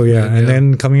so stuff, yeah, man, and yeah.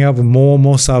 then coming up with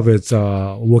more stuff. It's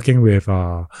working with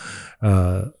a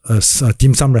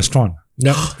dim sum restaurant.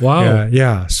 Yeah. Wow.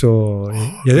 Yeah. So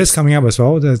that's coming up as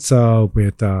well. That's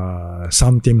with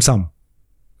some dim sum.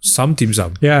 Some teams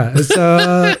up. Yeah,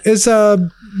 it's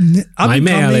a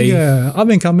up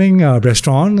and coming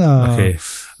restaurant. Okay.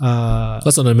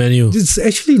 What's on the menu? It's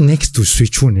actually next to Swee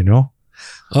Chun, you know.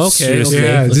 Okay.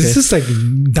 Yeah, this is like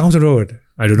down the road.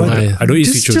 I don't know. But I don't eat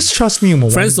sweet chun. Just trust me.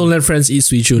 Friends don't let friends eat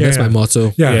sweet chun. That's my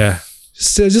motto. Yeah.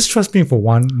 So just trust me for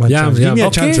one Yeah, chance. yeah. Give me a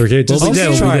chance, okay? Just We'll be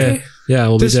there. try. Yeah,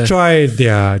 we'll be Just there. try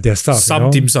their stuff. Some you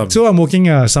know? dim sum. So I'm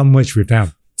working some merch with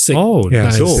them. Sick. Oh, Yeah,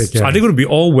 nice. so sick, yeah. Are they going to be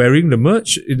all wearing the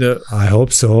merch in the? I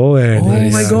hope so. And Oh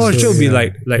my gosh, so, that would be yeah.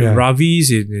 like Yeah.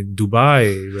 Ravi's in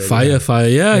Dubai. where Fire.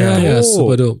 Yeah. Oh.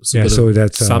 Super dope. Super Yeah, dope. so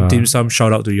that's Some team, some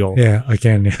shout out to y'all. Yeah,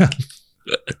 again, yeah.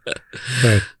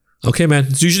 Right. Okay,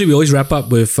 man. So usually we always wrap up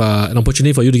with an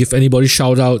opportunity for you to give anybody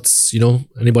shout outs,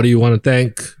 anybody you want to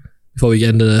thank before we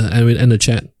end the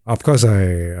chat. Of course,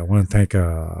 I want to thank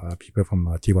people from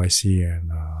TYC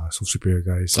and So Superior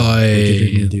guys. for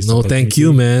giving me this Thank you,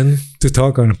 opportunity man. To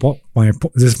talk on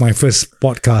this is my first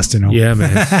podcast, Yeah,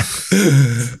 man.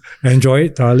 I enjoy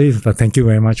it thoroughly, but thank you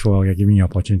very much for giving me the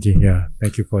opportunity. Yeah,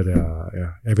 thank you for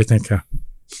the everything. Yeah.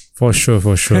 For sure.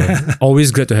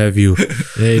 Always glad to have you.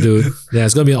 Hey, dude. Yeah,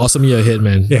 it's gonna be an awesome year ahead,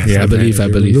 man. Yeah, I believe.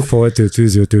 Look forward to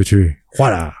 2023.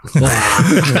 Voila.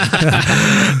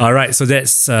 All right, so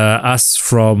that's us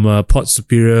from Port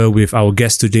Superior with our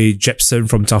guest today, Jebson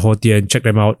from Tahotian. Check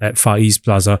them out at Far East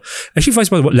Plaza. Actually, Far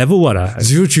East Plaza, what level?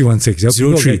 03. 0316.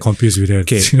 People 03. get confused with that.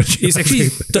 Okay, it's actually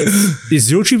it's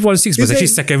 0316, but it's actually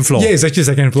second floor. Yeah, it's actually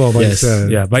second floor, but Yes.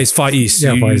 Yeah, but it's Far East.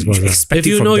 Yeah, Far East Plaza. expect If it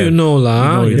you from know, them. you know,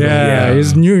 lah. You know. Yeah,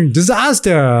 it's new. Just ask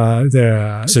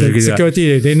the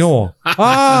security. They know.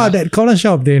 That corner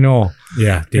shop. They know.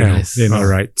 Yeah, they know. Nice. They know.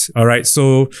 All right.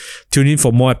 So tune in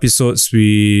for more episodes.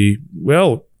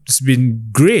 It's been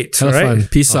great. Hella All right. fun.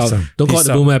 Peace Awesome. out. Don't call it Peace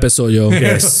the out. boomer episode, yo.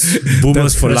 Yes,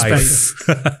 boomers for life.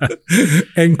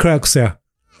 And cracks, yeah.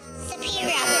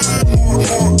 Superior.